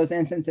is one of those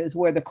instances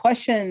where the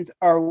questions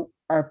are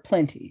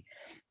plenty,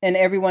 and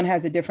everyone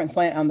has a different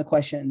slant on the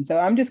question. So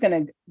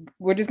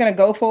we're just gonna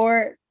go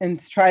for it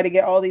and try to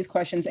get all these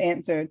questions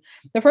answered.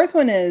 The first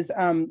one is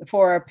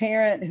for a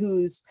parent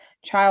whose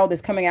child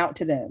is coming out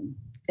to them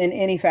in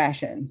any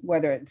fashion,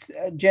 whether it's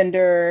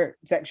gender,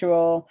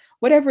 sexual,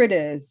 whatever it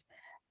is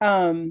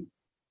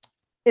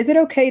it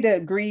okay to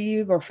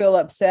grieve or feel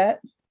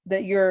upset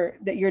that you're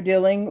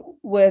dealing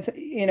with,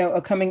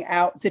 a coming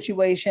out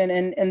situation?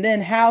 And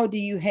then how do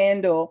you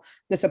handle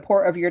the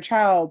support of your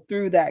child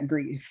through that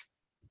grief?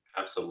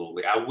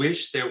 Absolutely. I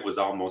wish there was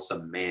almost a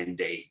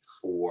mandate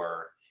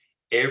for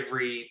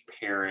every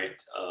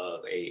parent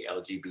of a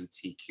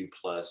LGBTQ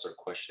plus or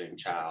questioning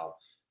child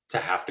to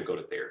have to go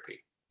to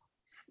therapy,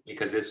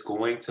 because it's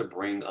going to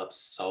bring up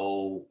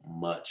so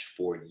much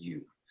for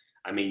you.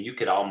 I mean, you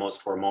could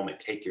almost for a moment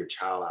take your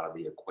child out of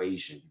the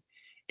equation,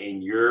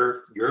 and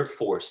you're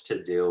forced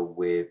to deal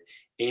with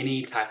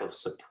any type of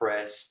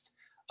suppressed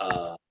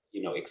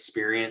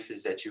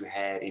experiences that you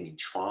had, any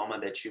trauma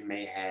that you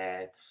may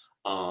have.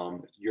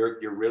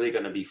 You're really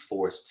going to be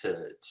forced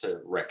to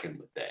reckon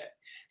with that.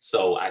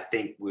 So I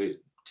think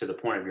to the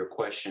point of your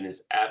question,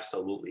 it's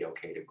absolutely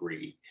okay to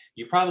grieve.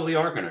 You probably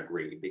are going to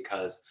grieve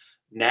because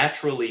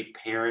naturally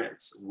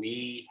parents,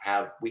 we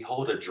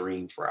hold a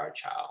dream for our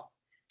child,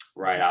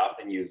 right? I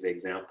often use the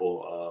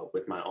example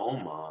with my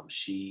own mom.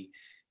 She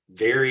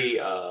very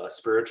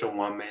spiritual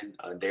woman,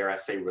 dare I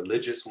say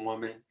religious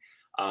woman,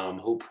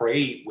 who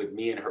prayed with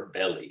me in her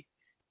belly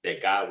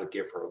that God would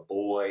give her a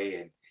boy.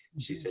 And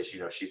she says,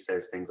 she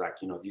says things like,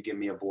 if you give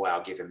me a boy,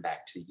 I'll give him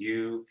back to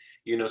you.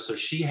 So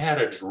she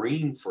had a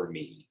dream for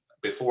me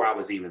before I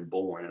was even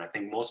born. And I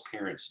think most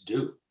parents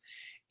do.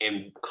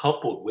 And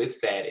coupled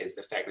with that is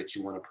the fact that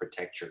you want to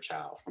protect your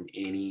child from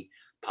any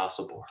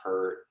possible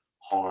hurt,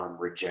 harm,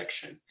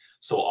 rejection.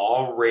 So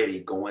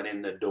already going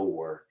in the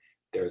door,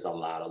 there's a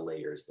lot of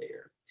layers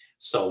there.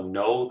 So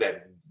know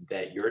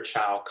that your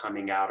child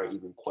coming out or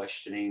even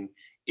questioning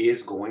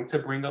is going to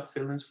bring up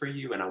feelings for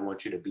you. And I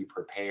want you to be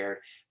prepared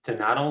to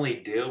not only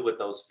deal with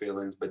those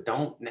feelings, but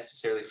don't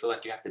necessarily feel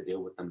like you have to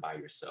deal with them by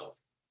yourself.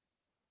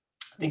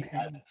 I think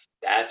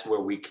that's where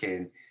we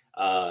can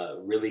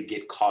really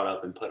get caught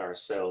up and put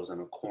ourselves in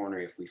a corner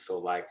if we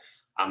feel like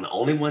I'm the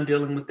only one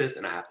dealing with this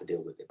and I have to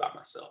deal with it by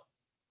myself.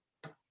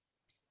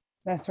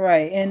 That's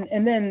right.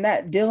 And then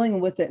that dealing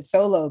with it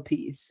solo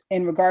piece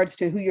in regards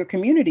to who your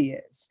community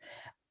is.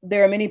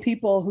 There are many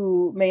people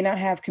who may not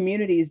have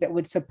communities that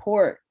would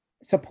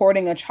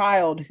supporting a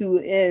child who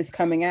is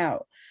coming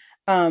out.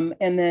 And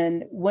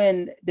then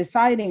when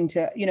deciding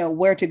to,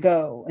 where to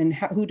go and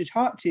who to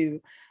talk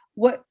to,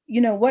 what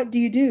do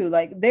you do?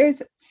 Like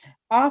there's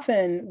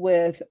often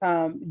with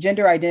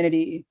gender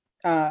identity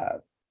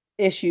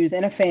issues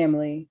in a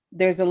family,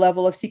 there's a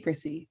level of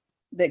secrecy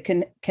that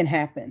can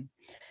happen.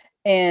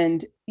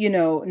 And,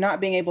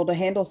 not being able to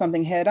handle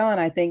something head on,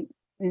 I think,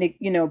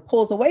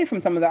 pulls away from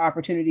some of the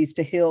opportunities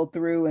to heal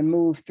through and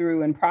move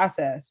through and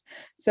process.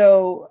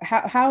 So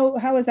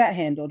how is that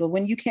handled? Or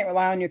when you can't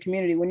rely on your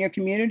community, when your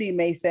community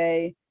may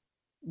say,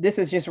 this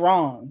is just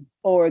wrong,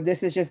 or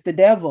this is just the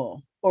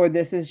devil, or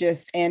this is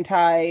just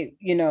anti,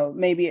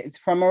 maybe it's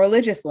from a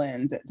religious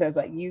lens. It says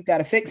like, you got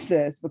to fix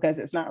this because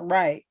it's not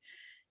right,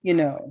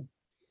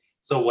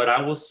 So what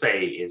I will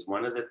say is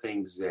one of the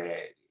things that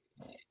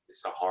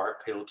it's a hard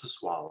pill to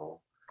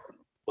swallow,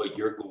 but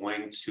you're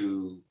going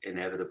to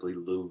inevitably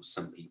lose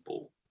some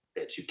people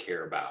that you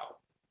care about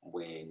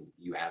when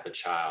you have a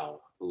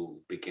child who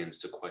begins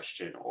to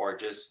question or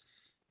just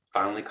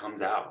finally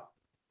comes out.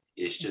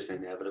 It's just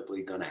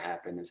inevitably going to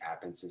happen. It's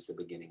happened since the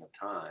beginning of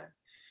time.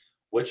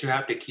 What you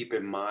have to keep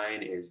in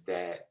mind is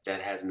that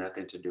has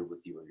nothing to do with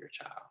you or your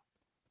child.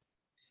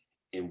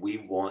 And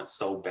we want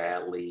so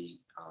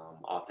badly,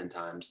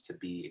 oftentimes, to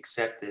be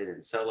accepted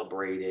and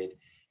celebrated.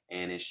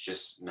 And it's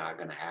just not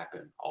going to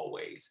happen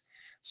always.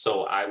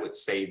 So I would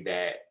say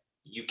that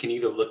you can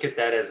either look at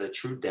that as a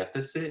true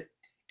deficit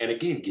And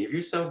again, give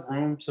yourself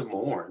room to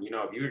mourn.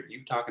 If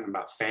you're talking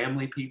about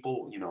family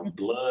people,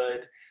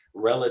 blood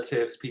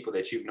relatives, people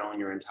that you've known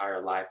your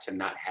entire life, to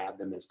not have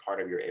them as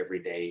part of your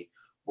everyday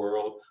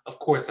world, of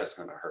course that's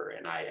going to hurt.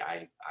 And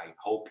I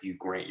hope you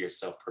grant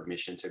yourself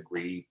permission to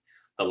grieve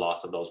the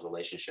loss of those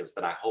relationships.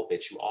 But I hope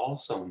that you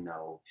also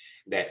know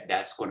that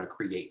that's going to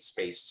create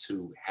space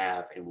to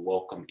have and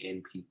welcome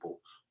in people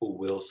who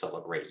will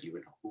celebrate you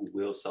and who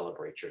will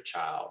celebrate your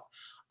child.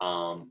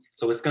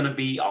 So it's going to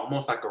be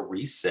almost like a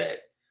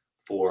reset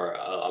for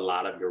a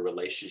lot of your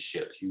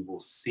relationships. You will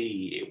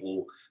see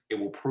it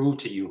will prove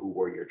to you who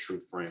were your true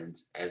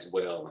friends as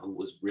well, who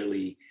was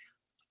really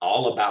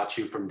all about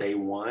you from day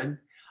one.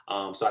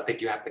 So I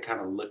think you have to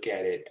kind of look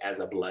at it as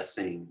a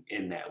blessing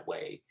in that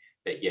way,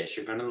 that yes,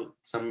 you're gonna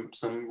some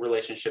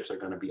relationships are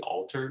gonna be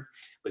altered,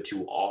 but you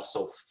will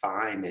also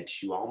find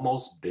that you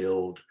almost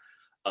build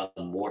a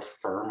more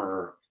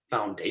firmer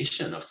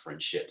foundation of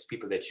friendships,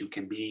 people that you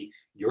can be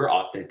your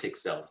authentic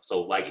self.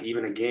 So like,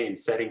 even again,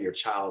 setting your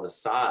child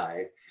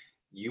aside,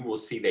 you will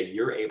see that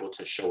you're able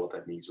to show up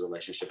in these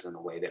relationships in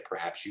a way that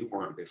perhaps you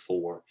weren't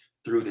before,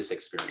 through this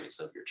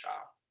experience of your child.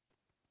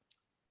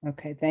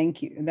 Okay,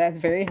 thank you.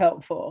 That's very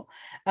helpful.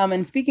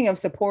 And speaking of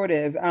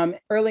supportive,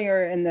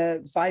 earlier in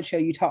the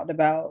slideshow, you talked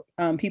about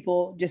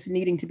people just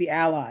needing to be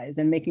allies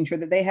and making sure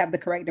that they have the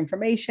correct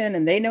information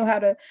and they know how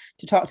to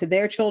talk to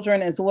their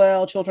children as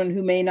well, children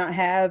who may not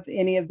have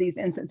any of these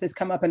instances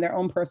come up in their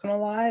own personal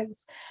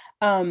lives.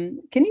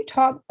 Can you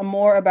talk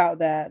more about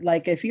that?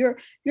 Like, if your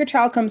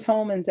child comes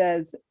home and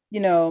says,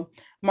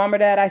 Mom or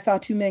Dad, I saw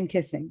two men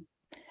kissing,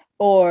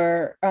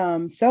 or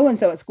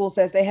so-and-so at school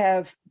says they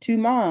have two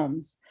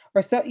moms,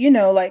 or so,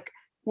 like,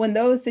 when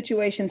those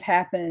situations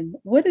happen,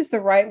 what is the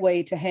right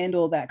way to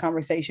handle that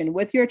conversation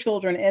with your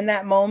children in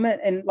that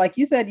moment? And like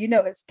you said,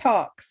 it's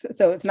talks.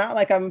 So it's not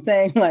like I'm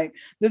saying like,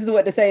 this is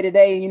what to say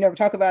today and you never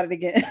talk about it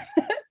again.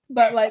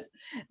 But like,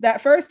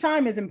 that first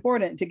time is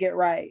important to get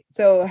right.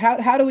 So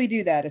how do we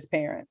do that as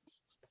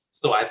parents?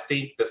 So I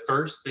think the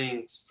first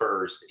things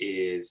first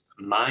is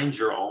mind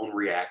your own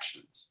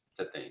reactions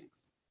to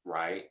things,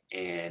 right?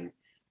 And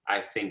I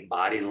think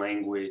body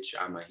language,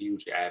 I'm a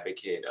huge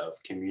advocate of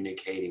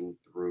communicating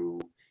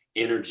through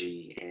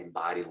energy and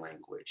body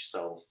language.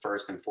 So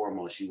first and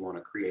foremost, you want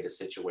to create a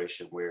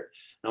situation where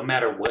no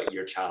matter what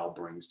your child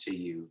brings to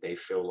you, they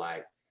feel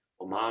like,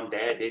 well, Mom,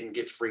 Dad didn't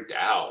get freaked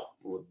out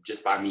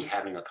just by me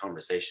having a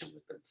conversation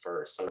with them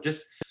first. So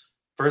just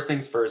first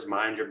things first,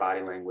 mind your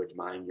body language,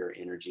 mind your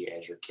energy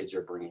as your kids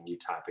are bringing you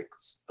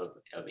topics of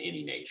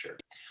any nature.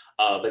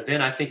 But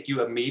then I think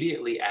you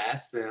immediately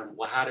ask them,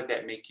 well, how did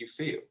that make you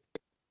feel?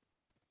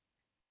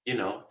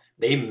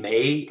 They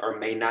may or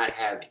may not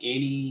have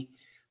any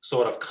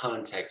sort of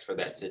context for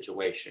that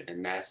situation,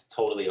 and that's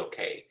totally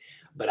okay.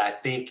 But I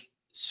think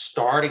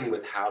starting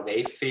with how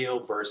they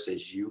feel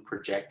versus you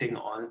projecting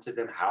onto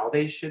them how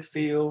they should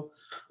feel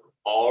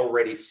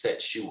already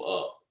sets you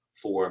up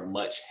for a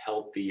much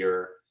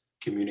healthier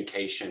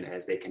communication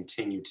as they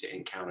continue to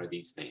encounter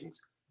these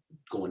things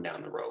going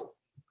down the road,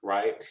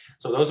 right?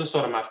 So those are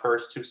sort of my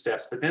first two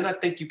steps. But then I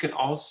think you can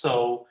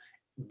also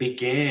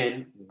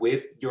begin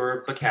with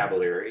your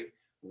vocabulary,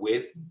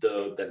 with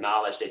the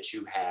knowledge that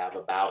you have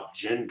about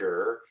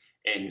gender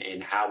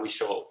and how we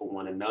show up for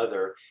one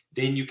another.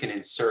 Then you can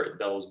insert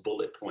those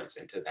bullet points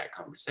into that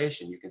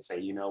conversation. You can say,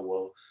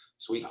 well,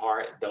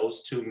 sweetheart,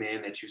 those two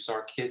men that you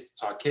saw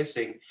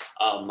kissing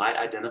might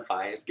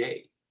identify as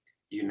gay.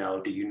 Do you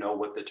know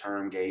what the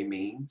term gay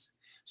means?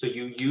 So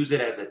you use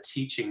it as a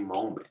teaching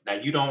moment. Now,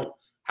 you don't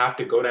have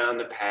to go down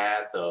the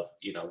path of,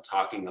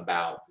 talking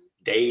about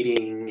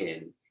dating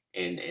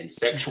and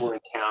sexual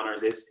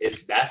encounters.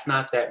 That's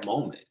not that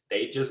moment.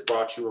 They just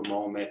brought you a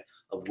moment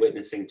of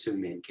witnessing two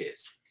men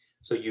kiss.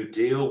 So you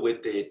deal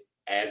with it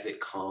as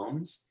it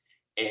comes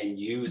and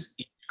use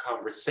each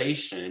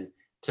conversation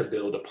to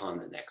build upon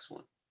the next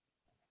one.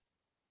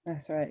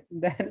 That's right.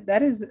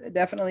 That is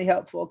definitely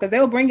helpful, because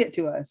they'll bring it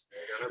to us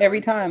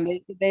every time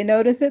they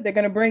notice it. They're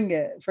going to bring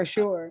it for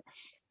sure.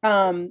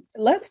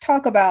 Let's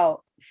talk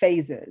about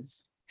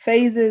phases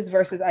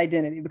versus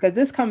identity, because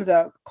this comes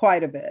up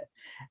quite a bit.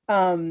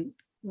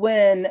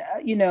 When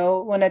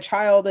a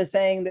child is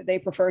saying that they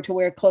prefer to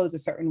wear clothes a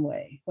certain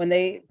way, when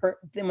a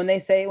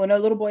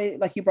little boy,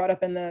 like you brought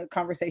up in the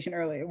conversation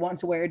earlier, wants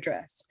to wear a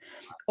dress,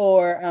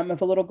 or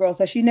if a little girl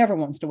says she never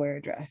wants to wear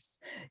a dress,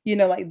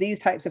 like these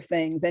types of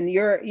things, and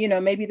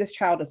maybe this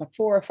child is like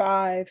 4 or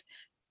 5.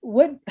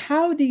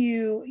 How do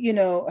you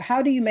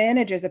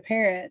manage as a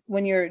parent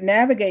when you're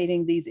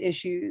navigating these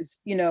issues?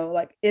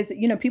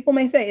 People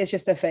may say it's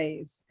just a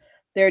phase.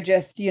 They're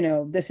just,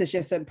 this is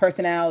just a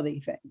personality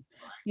thing,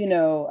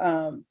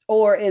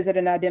 or is it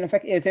an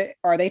identification?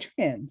 Are they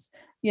trans?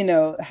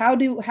 How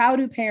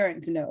do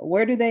parents know?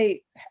 Where do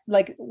they,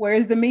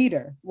 where's the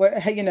meter?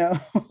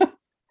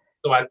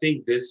 So I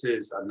think this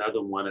is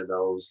another one of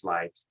those,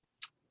 like,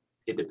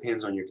 it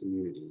depends on your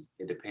community.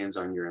 It depends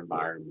on your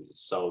environment.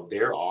 So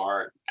there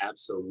are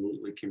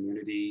absolutely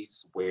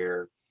communities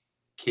where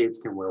kids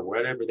can wear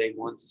whatever they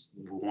want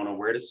to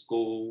wear to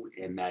school,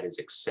 and that is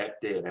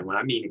accepted. And when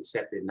I mean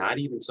accepted, not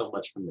even so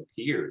much from the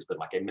peers, but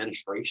like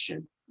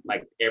administration,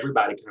 like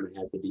everybody kind of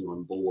has to be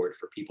on board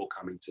for people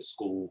coming to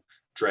school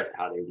dress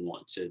how they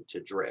want to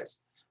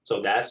dress.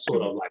 So that's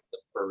sort of like the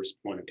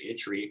first point of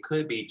entry. It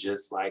could be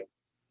just like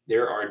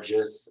there are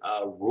just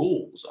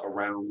rules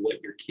around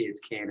what your kids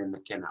can and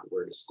cannot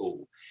wear to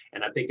school.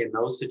 And I think in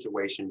those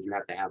situations, you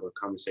have to have a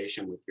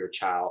conversation with your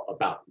child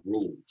about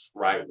rules,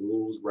 right?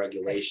 Rules,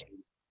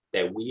 regulations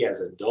that we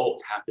as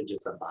adults have to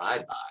just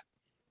abide by,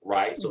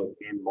 right? So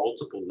again,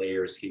 multiple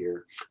layers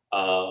here.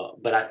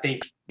 But I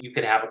think you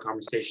could have a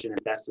conversation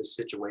if that's the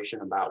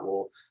situation about,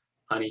 well,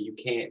 honey,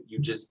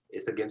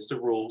 it's against the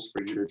rules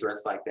for you to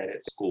dress like that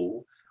at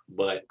school,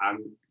 but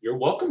you're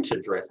welcome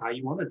to dress how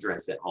you want to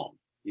dress at home,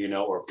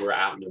 or if we're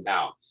out and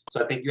about.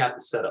 So I think you have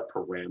to set up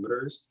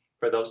parameters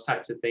for those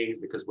types of things,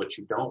 because what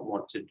you don't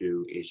want to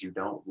do is you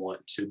don't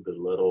want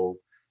to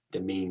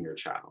demean your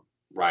child,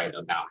 right?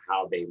 About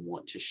how they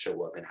want to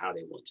show up and how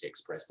they want to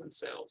express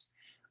themselves.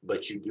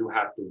 But you do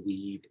have to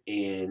weave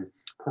in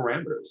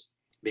parameters,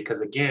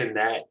 because again,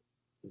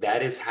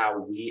 that is how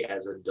we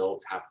as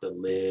adults have to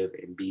live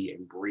and be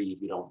and breathe.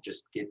 You don't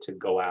just get to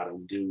go out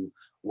and do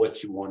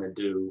what you want to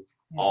do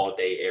all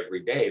day,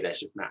 every day. That's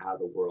just not how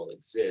the world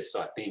exists.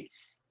 So I think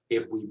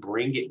if we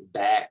bring it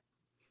back,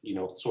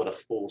 sort of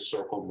full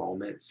circle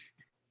moments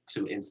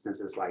to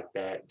instances like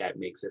that, that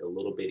makes it a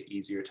little bit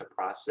easier to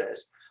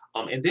process.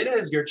 And then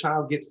as your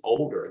child gets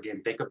older,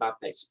 again, think about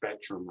that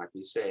spectrum, like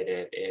we said,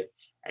 if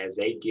as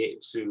they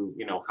get to,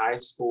 high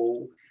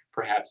school,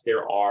 perhaps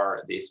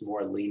it's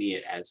more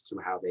lenient as to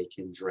how they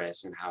can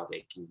dress and how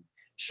they can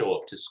show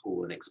up to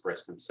school and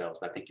express themselves.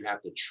 But I think you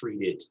have to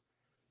treat it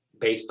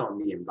based on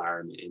the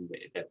environment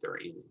that they're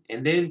in.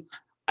 And then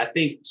I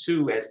think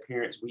too, as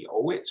parents, we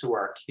owe it to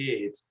our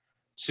kids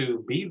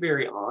to be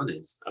very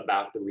honest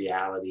about the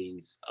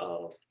realities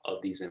of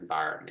these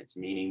environments,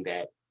 meaning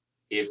that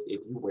if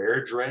you wear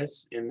a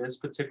dress in this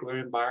particular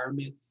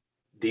environment,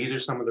 these are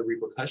some of the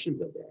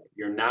repercussions of that.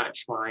 You're not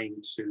trying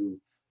to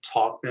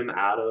talk them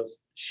out of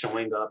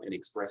showing up and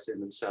expressing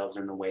themselves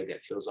in a way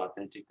that feels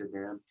authentic to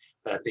them.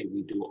 But I think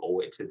we do owe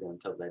it to them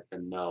to let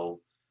them know,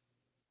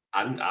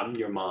 I'm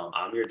your mom,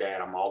 I'm your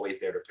dad, I'm always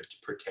there to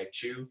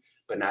protect you,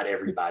 but not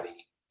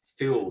everybody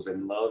feels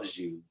and loves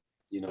you,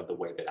 the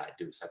way that I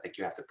do. So I think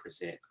you have to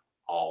present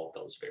all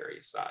those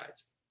various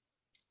sides.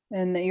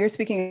 And you're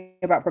speaking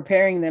about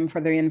preparing them for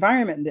the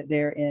environment that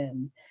they're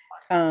in.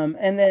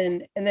 And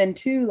then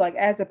too, like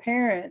as a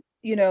parent,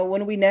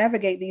 when we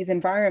navigate these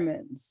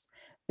environments,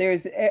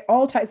 there's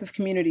all types of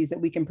communities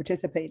that we can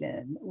participate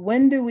in.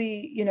 When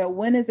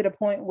is it a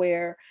point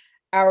where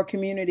our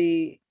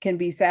community can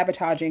be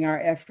sabotaging our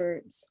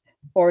efforts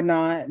or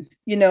not?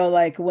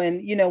 Like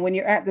when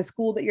you're at the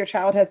school that your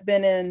child has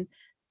been in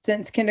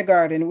since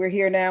kindergarten, we're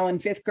here now in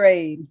 5th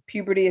grade,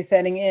 puberty is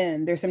setting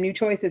in, there's some new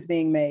choices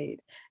being made,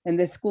 and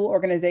this school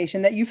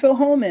organization that you feel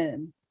home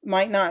in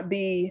might not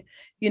be,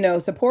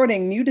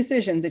 supporting new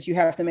decisions that you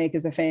have to make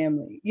as a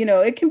family.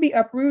 It can be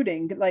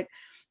uprooting. Like,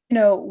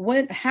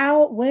 when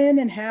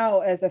and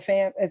how as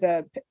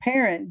a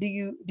parent do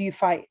you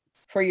fight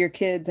for your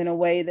kids in a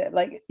way that,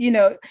 like,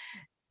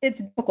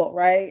 it's difficult,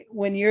 right?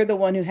 When you're the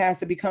one who has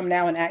to become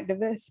now an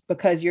activist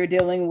because you're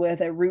dealing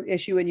with a root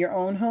issue in your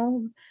own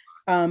home.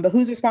 But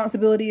whose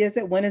responsibility is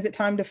it? When is it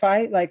time to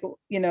fight? Like,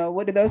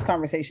 what do those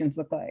conversations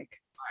look like?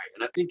 Right.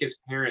 And I think as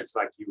parents,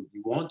 like you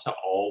want to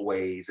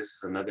always, this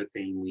is another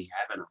thing we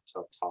have in our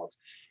tough talks,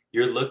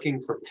 you're looking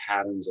for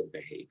patterns of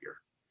behavior.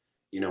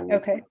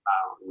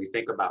 We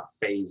think about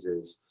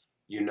phases,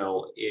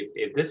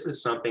 if this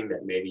is something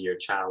that maybe your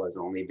child has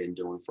only been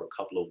doing for a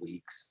couple of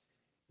weeks,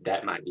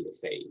 that might be a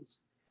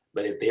phase.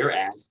 But if they're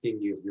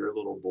asking you, if your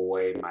little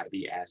boy might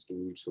be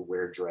asking you to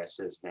wear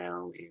dresses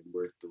now and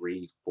we're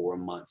 3-4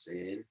 months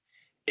in,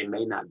 it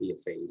may not be a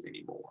phase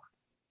anymore,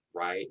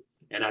 right?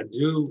 And I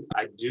do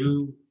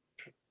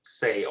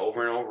say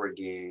over and over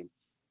again,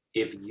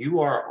 if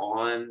you are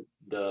on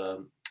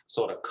the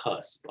sort of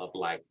cusp of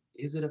like,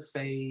 is it a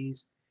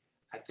phase?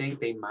 I think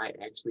they might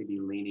actually be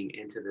leaning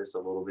into this a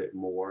little bit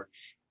more.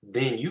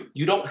 Then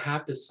you don't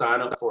have to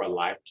sign up for a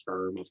life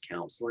term of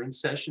counseling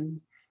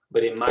sessions,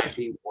 but it might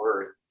be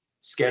worth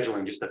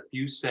scheduling just a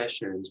few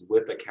sessions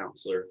with a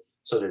counselor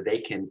so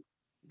that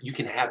you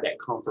can have that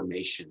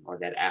confirmation or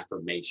that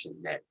affirmation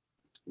that,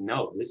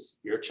 no,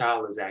 your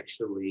child is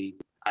actually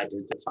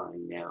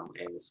identifying now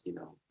as,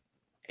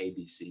 A,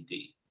 B, C,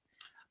 D.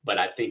 But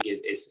I think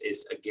it's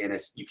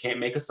you can't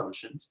make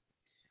assumptions.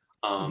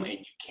 And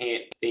you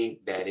can't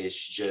think that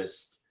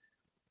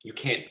you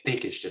can't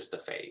think it's just a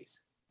phase.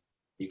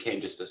 You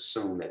can't just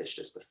assume that it's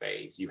just a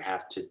phase. You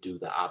have to do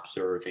the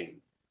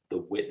observing, the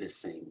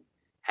witnessing,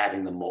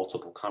 having the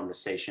multiple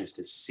conversations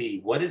to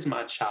see, what is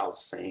my child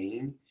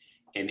saying?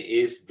 And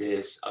is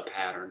this a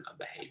pattern of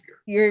behavior?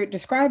 You're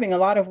describing a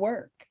lot of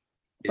work.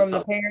 From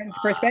the parent's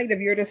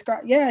perspective, you're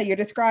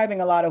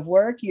describing a lot of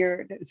work.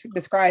 You're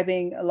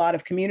describing a lot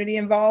of community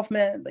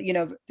involvement,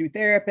 through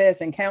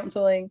therapists and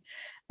counseling.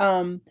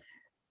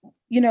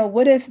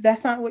 what if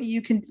that's not what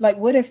you can, like,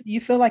 what if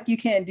you feel like you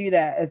can't do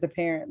that as a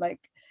parent? Like,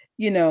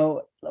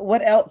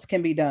 what else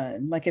can be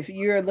done? Like, if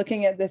you're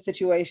looking at this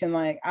situation,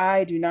 like,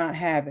 I do not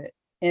have it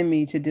in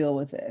me to deal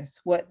with this,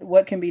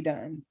 what can be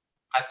done?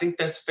 I think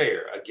that's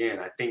fair. Again,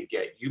 I think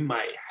you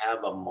might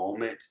have a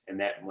moment, and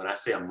that when I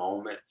say a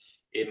moment,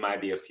 it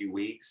might be a few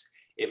weeks,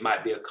 it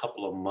might be a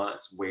couple of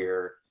months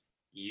where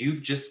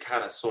you've just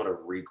kind of sort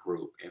of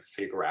regroup and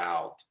figure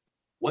out,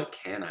 what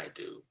can I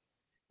do?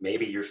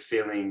 Maybe you're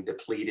feeling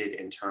depleted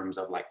in terms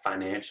of like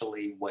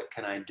financially, what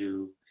can I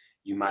do?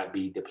 You might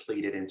be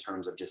depleted in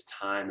terms of just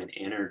time and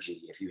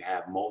energy. If you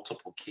have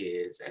multiple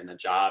kids and a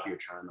job you're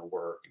trying to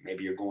work, and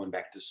maybe you're going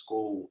back to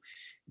school,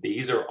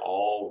 these are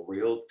all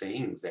real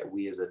things that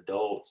we as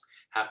adults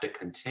have to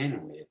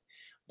contend with.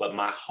 But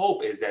my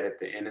hope is that at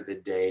the end of the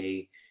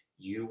day,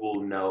 you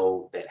will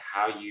know that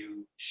how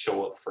you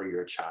show up for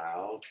your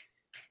child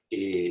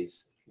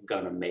is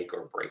gonna make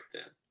or break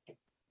them,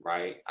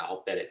 right? I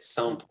hope that at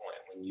some point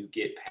when you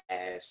get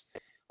past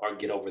or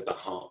get over the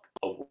hump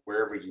of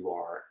wherever you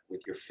are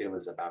with your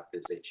feelings about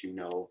this, that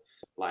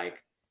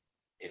like,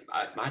 if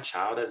my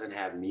child doesn't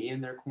have me in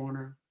their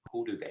corner,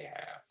 who do they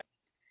have?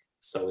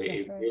 So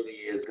That's it right. really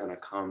is going to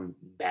come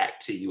back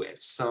to you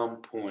at some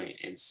point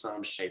in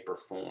some shape or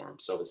form.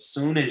 So as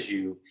soon as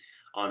you,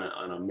 on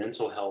a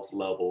mental health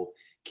level,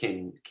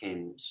 can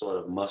sort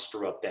of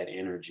muster up that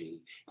energy,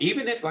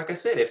 even if, like I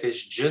said, if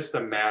it's just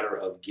a matter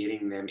of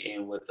getting them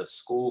in with a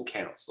school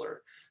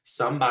counselor,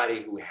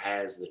 somebody who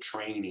has the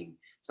training,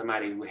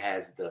 somebody who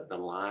has the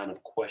line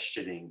of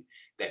questioning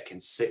that can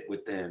sit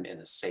with them in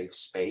a safe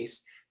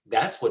space.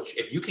 That's what,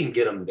 if you can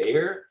get them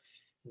there,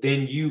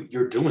 then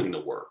you're doing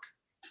the work.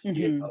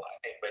 Mm-hmm. I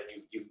think, but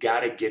you've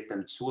got to get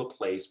them to a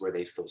place where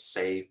they feel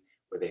safe,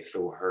 where they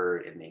feel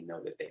heard, and they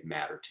know that they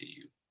matter to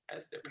you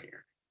as their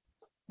parent.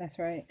 That's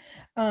right.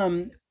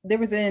 There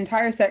was an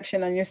entire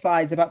section on your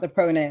slides about the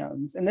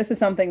pronouns, and this is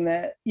something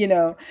that,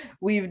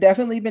 we've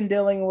definitely been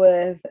dealing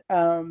with.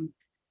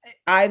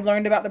 I've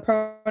learned about the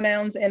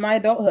pronouns in my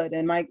adulthood.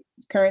 In my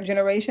current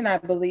generation, I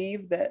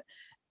believe that,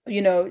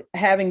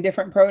 having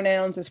different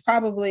pronouns is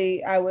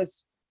probably, I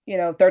was,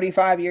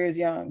 35 years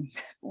young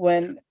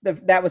when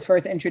that was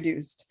first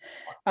introduced.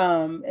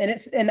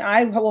 And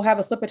I will have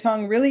a slip of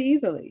tongue really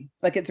easily.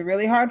 Like, it's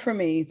really hard for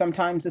me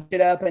sometimes to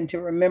sit up and to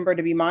remember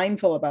to be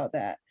mindful about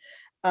that.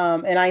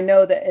 And I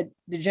know that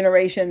the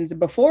generations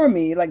before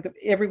me, like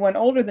everyone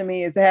older than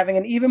me, is having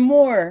an even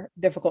more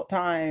difficult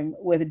time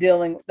with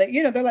dealing that,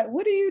 they're like,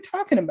 what are you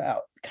talking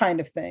about, kind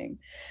of thing.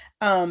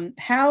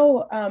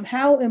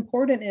 How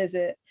important is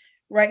it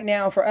right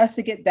now for us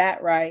to get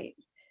that right?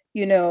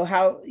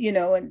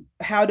 And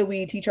how do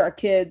we teach our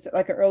kids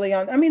like early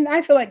on? I mean,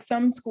 I feel like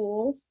some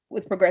schools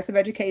with progressive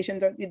education,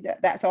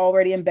 that's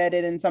already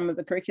embedded in some of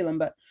the curriculum,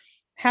 but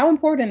how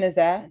important is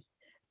that?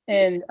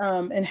 And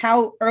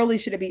how early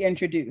should it be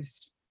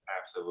introduced?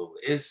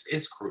 Absolutely.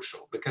 It's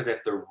crucial, because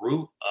at the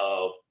root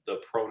of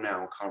the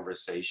pronoun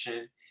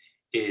conversation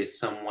is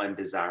someone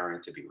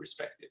desiring to be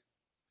respected.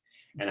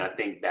 And I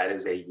think that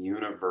is a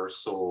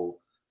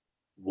universal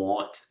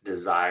want,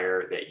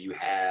 desire that you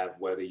have,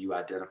 whether you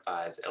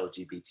identify as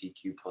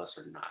LGBTQ plus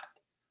or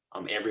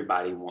not.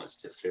 Everybody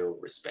wants to feel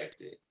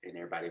respected, and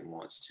everybody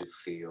wants to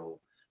feel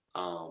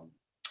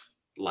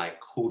like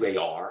who they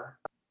are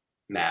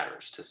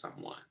matters to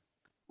someone,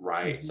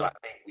 right? So Mhm. I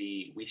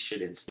think we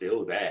should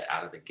instill that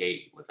out of the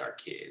gate with our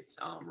kids,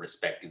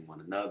 respecting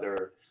one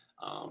another,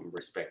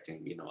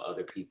 respecting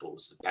other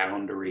people's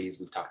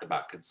boundaries. We've talked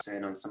about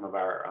consent on some of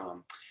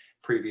our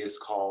previous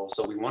calls,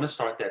 so we want to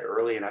start that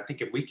early. And I think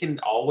if we can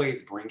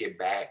always bring it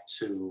back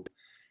to,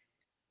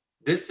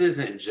 this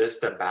isn't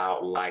just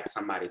about like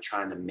somebody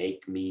trying to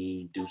make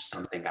me do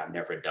something I've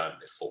never done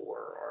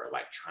before, or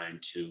like trying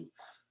to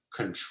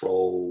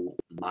control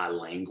my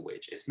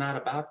language. It's not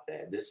about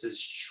that. This is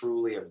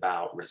truly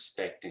about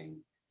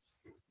respecting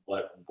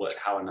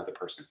how another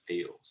person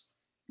feels.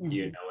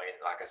 Mhm. And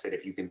like I said,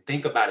 if you can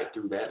think about it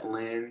through that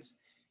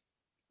lens,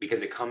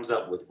 because it comes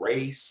up with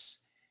race,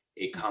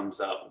 it comes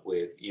up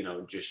with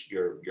just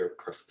your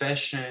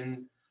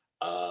profession.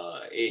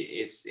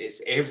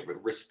 It's every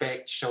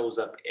respect shows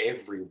up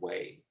every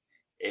way,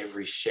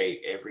 every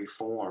shape, every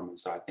form. And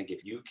so I think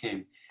if you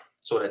can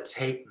sort of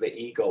take the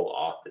ego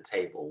off the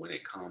table when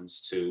it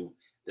comes to,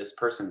 this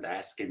person's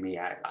asking me,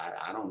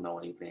 I don't know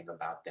anything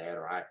about that,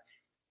 or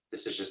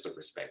this is just a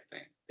respect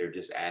thing. They're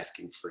just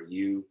asking for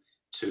you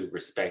to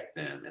respect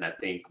them. And I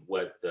think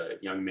what the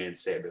young man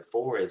said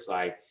before is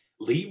like,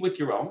 lead with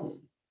your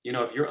own.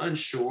 If you're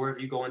unsure, if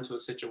you go into a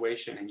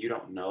situation and you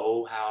don't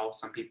know how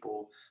some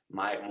people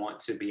might want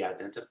to be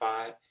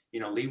identified,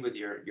 lead with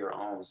your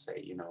own.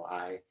 Say,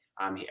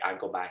 I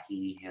go by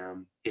he,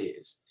 him,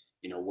 his.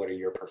 What are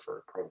your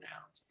preferred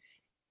pronouns?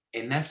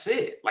 And that's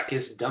it. Like,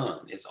 it's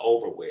done. It's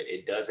over with.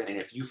 It doesn't. And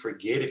if you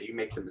forget, if you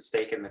make the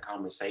mistake in the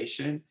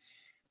conversation,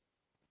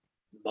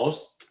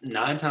 most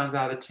 9 times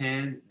out of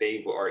 10,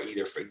 they are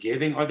either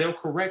forgiving or they'll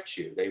correct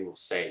you. They will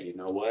say, you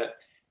know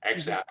what?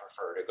 Actually, I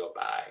prefer to go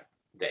by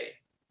they.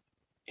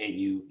 And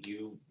you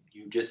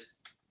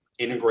just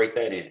integrate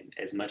that in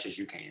as much as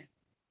you can.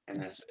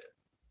 And that's it.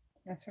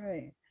 That's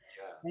right.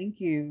 Yeah. Thank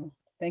you.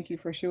 Thank you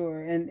for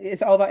sure. And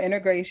it's all about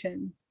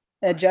integration,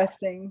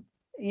 adjusting,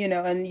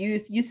 and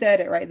you said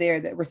it right there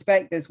that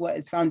respect is what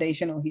is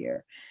foundational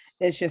here.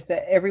 It's just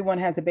that everyone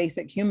has a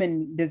basic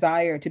human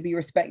desire to be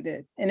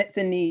respected, and it's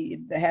a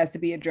need that has to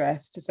be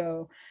addressed.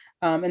 So,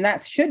 and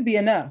that should be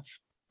enough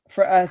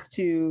for us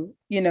to,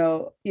 be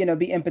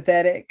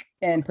empathetic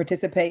and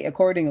participate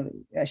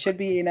accordingly. That should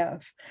be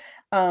enough.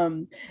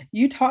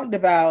 You talked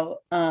about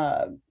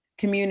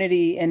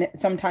community and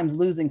sometimes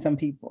losing some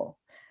people.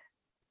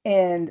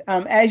 And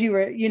as you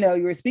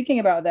were speaking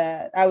about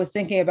that, I was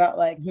thinking about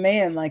like,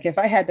 man, like if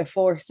I had to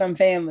force some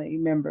family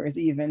members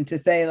even to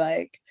say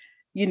like,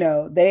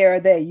 they are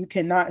they, you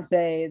cannot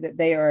say that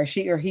they are a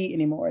she or he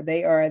anymore.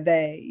 They are a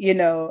they,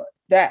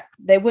 that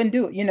they wouldn't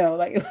do it,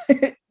 like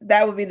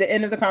that would be the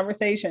end of the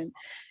conversation.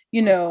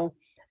 You know,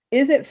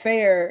 is it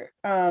fair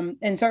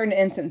in certain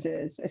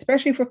instances,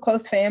 especially for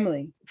close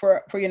family,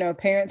 for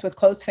parents with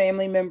close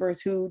family members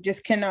who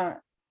just cannot,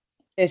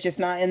 it's just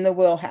not in the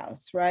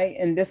wheelhouse, right?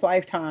 In this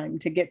lifetime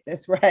to get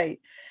this right.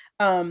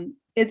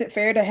 Is it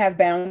fair to have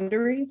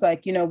boundaries?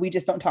 Like, we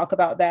just don't talk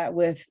about that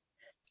with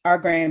our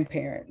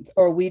grandparents,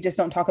 or we just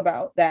don't talk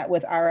about that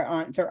with our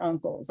aunts or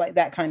uncles, like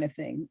that kind of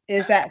thing.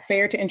 Is that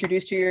fair to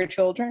introduce to your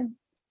children?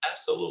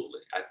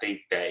 Absolutely. I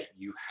think that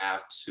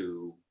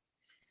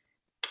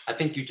I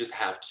think you just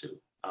have to.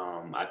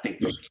 I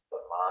think for peace of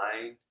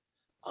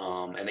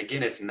mind, and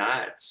again, it's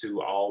not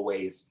to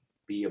always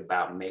be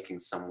about making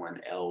someone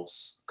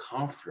else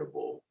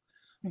comfortable.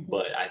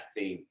 But I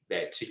think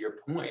that to your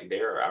point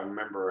I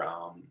remember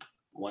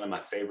one of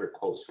my favorite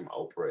quotes from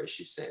Oprah is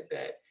she said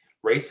that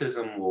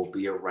racism will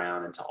be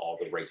around until all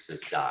the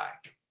racists die,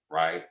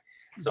 right?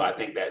 So I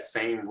think that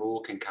same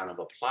rule can kind of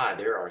apply.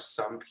 There are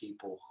some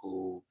people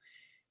who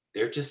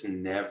they're just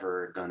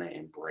never gonna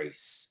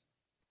embrace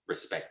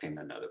respecting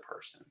another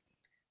person.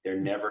 They're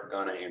never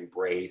gonna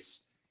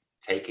embrace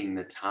taking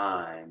the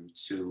time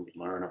to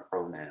learn a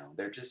pronoun.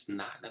 They're just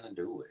not gonna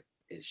do it.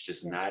 It's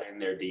just not in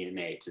their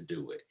DNA to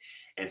do it.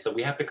 And so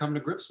we have to come to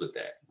grips with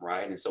that,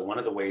 right? And so one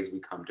of the ways we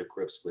come to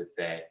grips with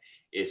that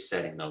is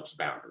setting those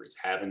boundaries,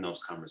 having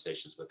those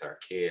conversations with our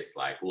kids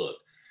like, look,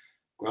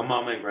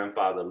 grandmama and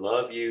grandfather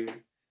love you,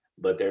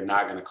 but they're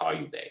not going to call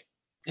you they.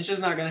 It's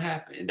just not going to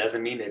happen. It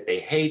doesn't mean that they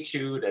hate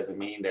you. It doesn't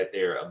mean that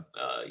they're,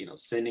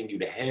 sending you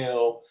to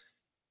hell.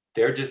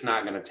 They're just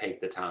not going to take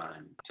the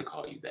time to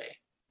call you they.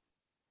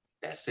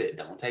 That's it.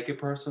 Don't take it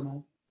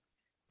personal.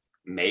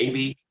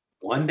 Maybe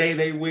one day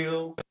they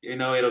will,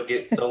 it'll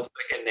get so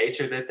second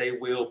nature that they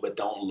will, but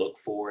don't look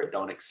for it.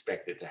 Don't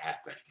expect it to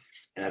happen.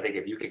 And I think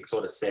if you can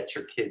sort of set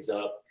your kids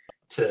up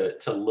to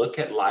look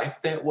at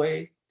life that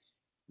way,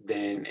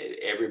 then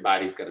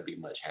everybody's going to be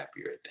much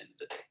happier at the end of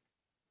the day.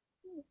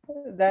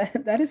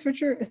 That is for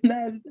sure.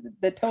 That is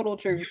the total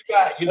truth.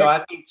 You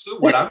got, I think too,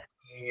 what I'm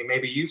seeing, and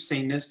maybe you've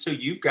seen this too,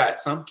 you've got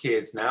some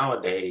kids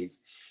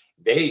nowadays,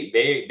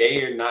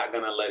 they are not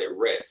going to let it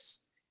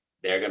rest.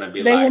 They're going to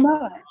be they like, will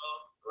not.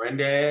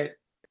 Granddad,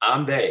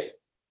 I'm they.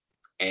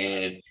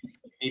 And you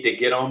need to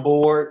get on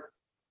board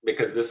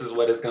because this is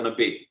what it's going to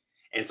be.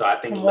 And so I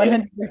think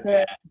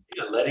 100%.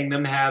 letting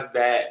them have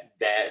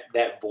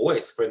that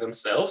voice for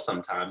themselves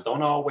sometimes.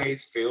 Don't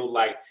always feel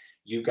like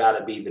you got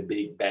to be the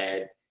big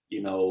bad,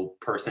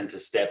 person to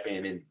step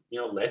in and,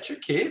 let your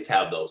kids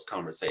have those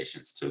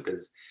conversations too.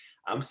 Because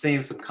I'm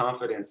seeing some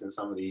confidence in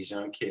some of these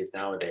young kids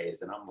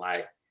nowadays. And I'm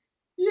like,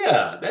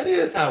 yeah, that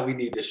is how we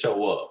need to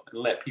show up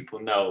and let people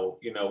know,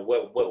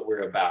 what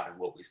we're about and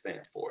what we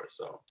stand for.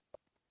 So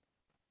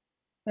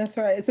that's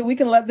right. So we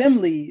can let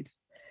them lead.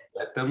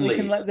 Let them we lead.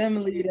 can let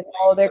them lead in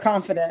all their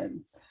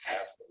confidence.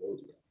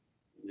 Absolutely.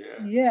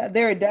 Yeah,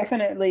 there are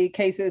definitely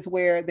cases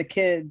where the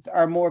kids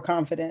are more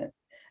confident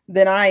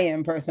than I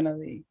am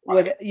personally,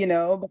 right.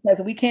 With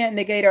because we can't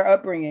negate our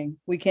upbringing.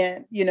 We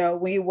can't,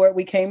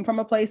 we came from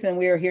a place and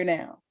we are here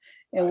now.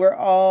 And we're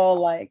all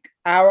like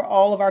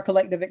all of our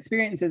collective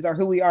experiences are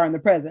who we are in the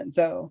present.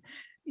 So,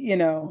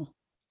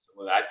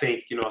 I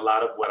think, a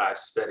lot of what I've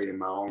studied in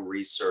my own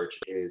research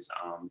is,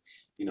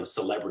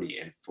 celebrity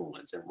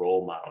influence and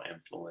role model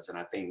influence. And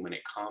I think when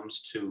it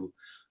comes to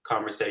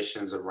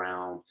conversations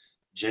around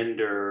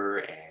gender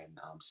and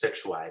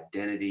sexual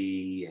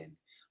identity and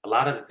a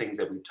lot of the things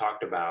that we've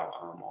talked about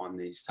on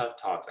these Tough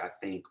Talks, I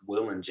think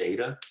Will and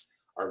Jada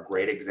are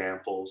great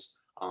examples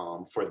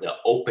for the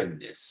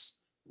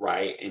openness,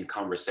 right, in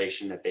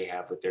conversation that they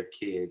have with their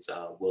kids,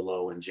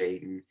 Willow and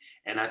Jaden.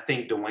 And I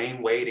think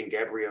Dwayne Wade and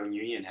Gabrielle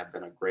Union have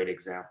been a great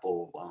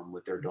example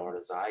with their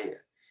daughter Zaya.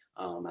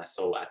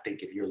 So I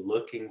think if you're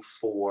looking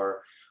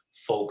for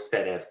folks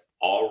that have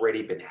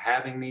already been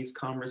having these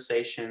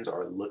conversations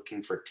or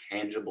looking for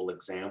tangible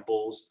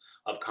examples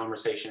of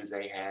conversations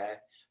they had,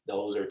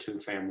 those are two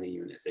family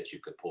units that you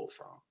could pull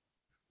from.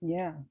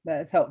 Yeah,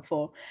 that's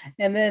helpful.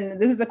 And then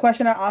this is a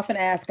question I often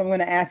ask. I'm going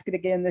to ask it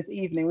again this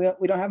evening.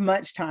 We don't have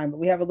much time, but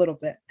we have a little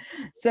bit.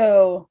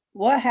 So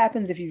what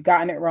happens if you've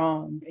gotten it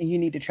wrong and you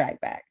need to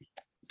track back?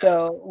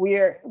 So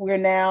we're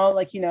now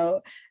like,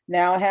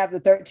 now I have the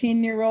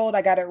 13-year-old.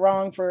 I got it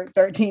wrong for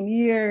 13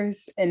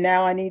 years. And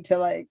now I need to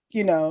like,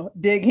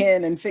 dig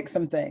in and fix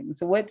some things.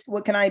 So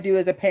what can I do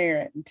as a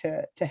parent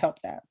to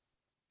help that?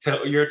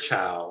 Tell your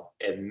child,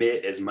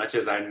 admit, as much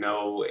as I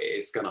know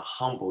it's going to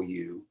humble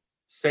you,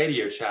 say to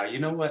your child, you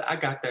know what, I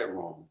got that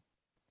wrong.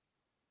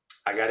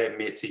 I got to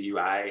admit to you,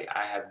 I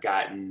have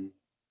gotten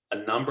a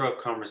number of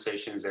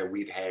conversations that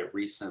we've had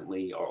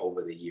recently or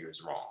over the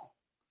years wrong.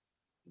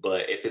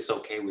 But if it's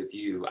okay with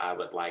you, I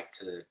would like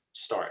to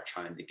start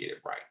trying to get it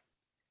right.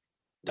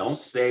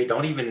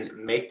 Don't even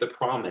make the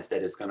promise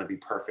that it's going to be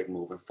perfect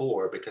moving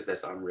forward, because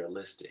that's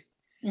unrealistic.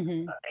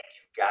 Mm-hmm. I think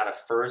you've got to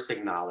first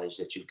acknowledge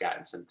that you've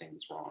gotten some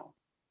things wrong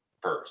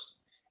first,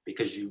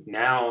 because you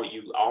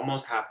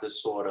almost have to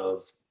sort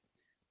of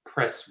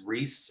press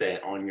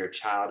reset on your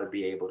child to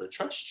be able to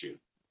trust you.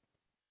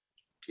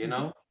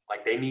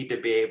 Like they need to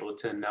be able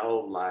to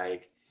know,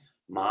 like,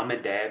 mom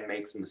and dad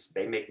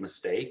they make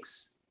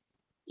mistakes,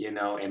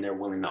 and they're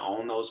willing to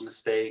own those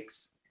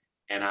mistakes.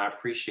 And I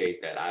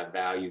appreciate that. I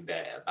value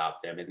that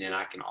about them. And then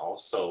I can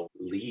also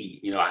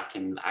lead, I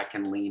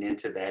can lean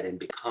into that and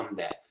become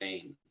that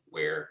thing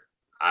where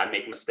I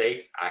make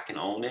mistakes, I can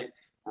own it.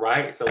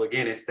 Right. So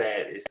again, it's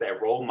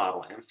that role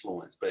model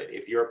influence. But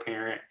if you're a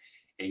parent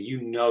and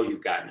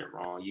you've gotten it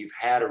wrong, you've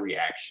had a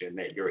reaction,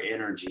 that your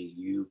energy,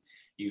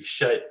 you've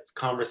shut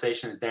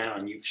conversations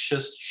down, you've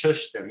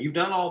shushed them, you've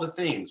done all the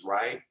things,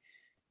 right?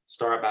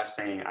 Start by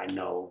saying, I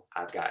know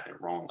I've gotten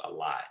it wrong a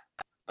lot,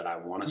 but I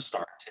want to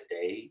start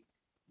today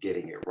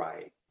getting it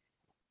right.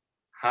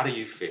 How do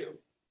you feel?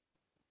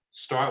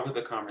 Start with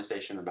a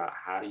conversation about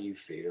how do you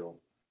feel?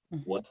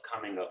 Mm-hmm. What's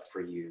coming up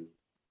for you?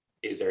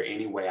 Is there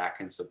any way I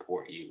can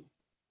support you?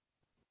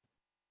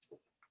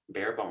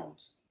 Bare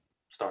bones.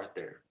 Start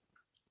there.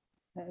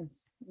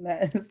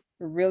 That is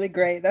really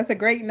great. That's a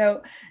great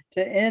note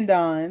to end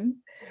on.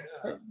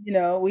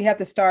 Yeah. We have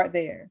to start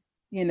there,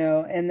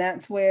 and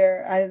that's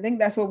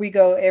where we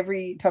go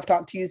every Tough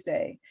Talk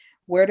Tuesday.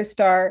 Where to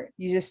start?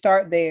 You just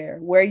start there,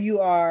 where you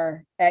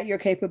are at your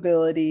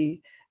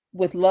capability,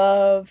 with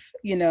love.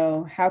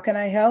 How can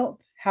I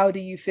help? How do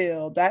you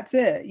feel? That's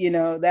it.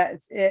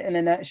 That's it in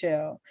a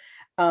nutshell.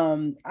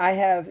 I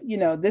have,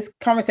 this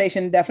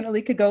conversation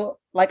definitely could go,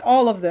 like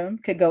all of them,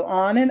 could go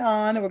on and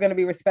on. We're going to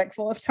be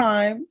respectful of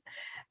time.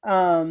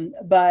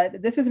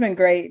 But this has been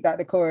great,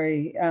 Dr.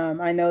 Corey.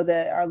 I know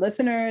that our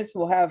listeners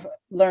will have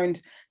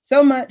learned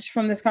so much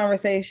from this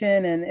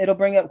conversation, and it'll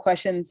bring up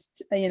questions,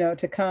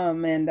 to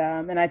come. And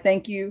I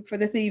thank you for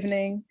this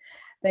evening.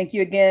 Thank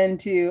you again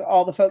to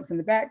all the folks in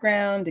the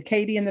background, to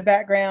Katie in the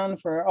background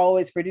for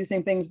always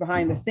producing things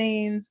behind the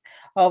scenes,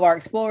 all of our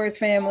Explorers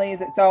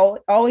families. It's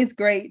always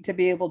great to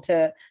be able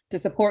to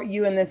support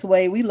you in this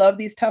way. We love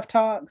these tough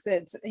talks.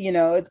 It's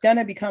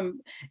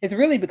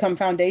really become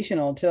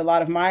foundational to a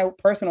lot of my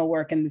personal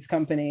work in this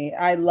company.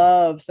 I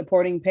love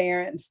supporting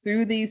parents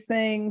through these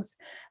things,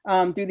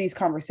 through these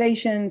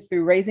conversations,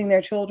 through raising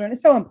their children.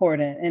 It's so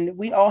important. And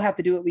we all have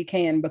to do what we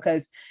can,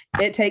 because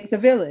it takes a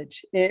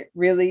village. It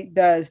really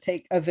does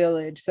take a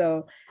village.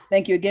 So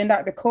thank you again,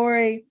 Dr.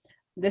 Corey.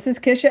 This is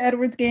Kisha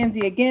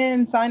Edwards-Gansey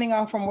again, signing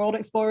off from World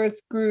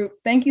Explorers Group.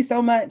 Thank you so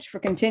much for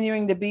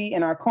continuing to be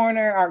in our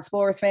corner. Our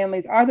Explorers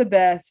families are the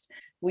best.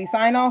 We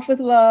sign off with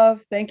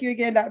love. Thank you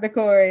again, Dr.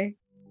 Corey.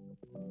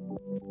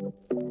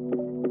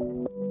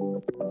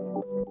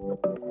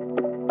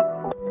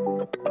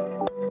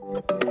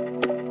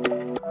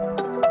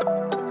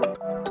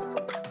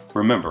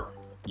 Remember,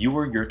 you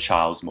are your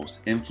child's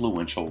most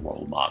influential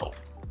role model.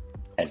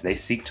 As they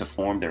seek to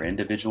form their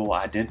individual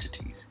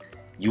identities,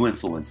 you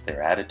influence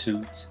their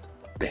attitudes,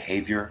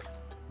 behavior,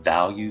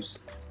 values,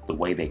 the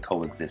way they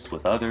coexist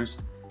with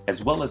others,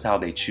 as well as how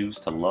they choose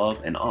to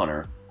love and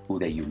honor who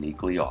they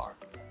uniquely are.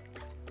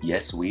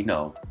 Yes, we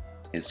know,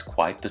 it's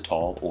quite the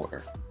tall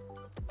order.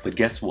 But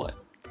guess what?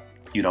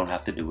 You don't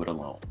have to do it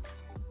alone.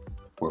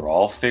 We're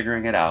all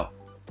figuring it out,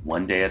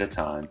 one day at a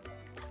time,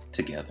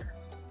 together.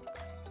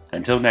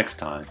 Until next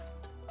time,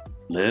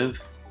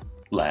 live,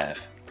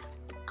 laugh,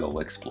 go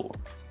explore.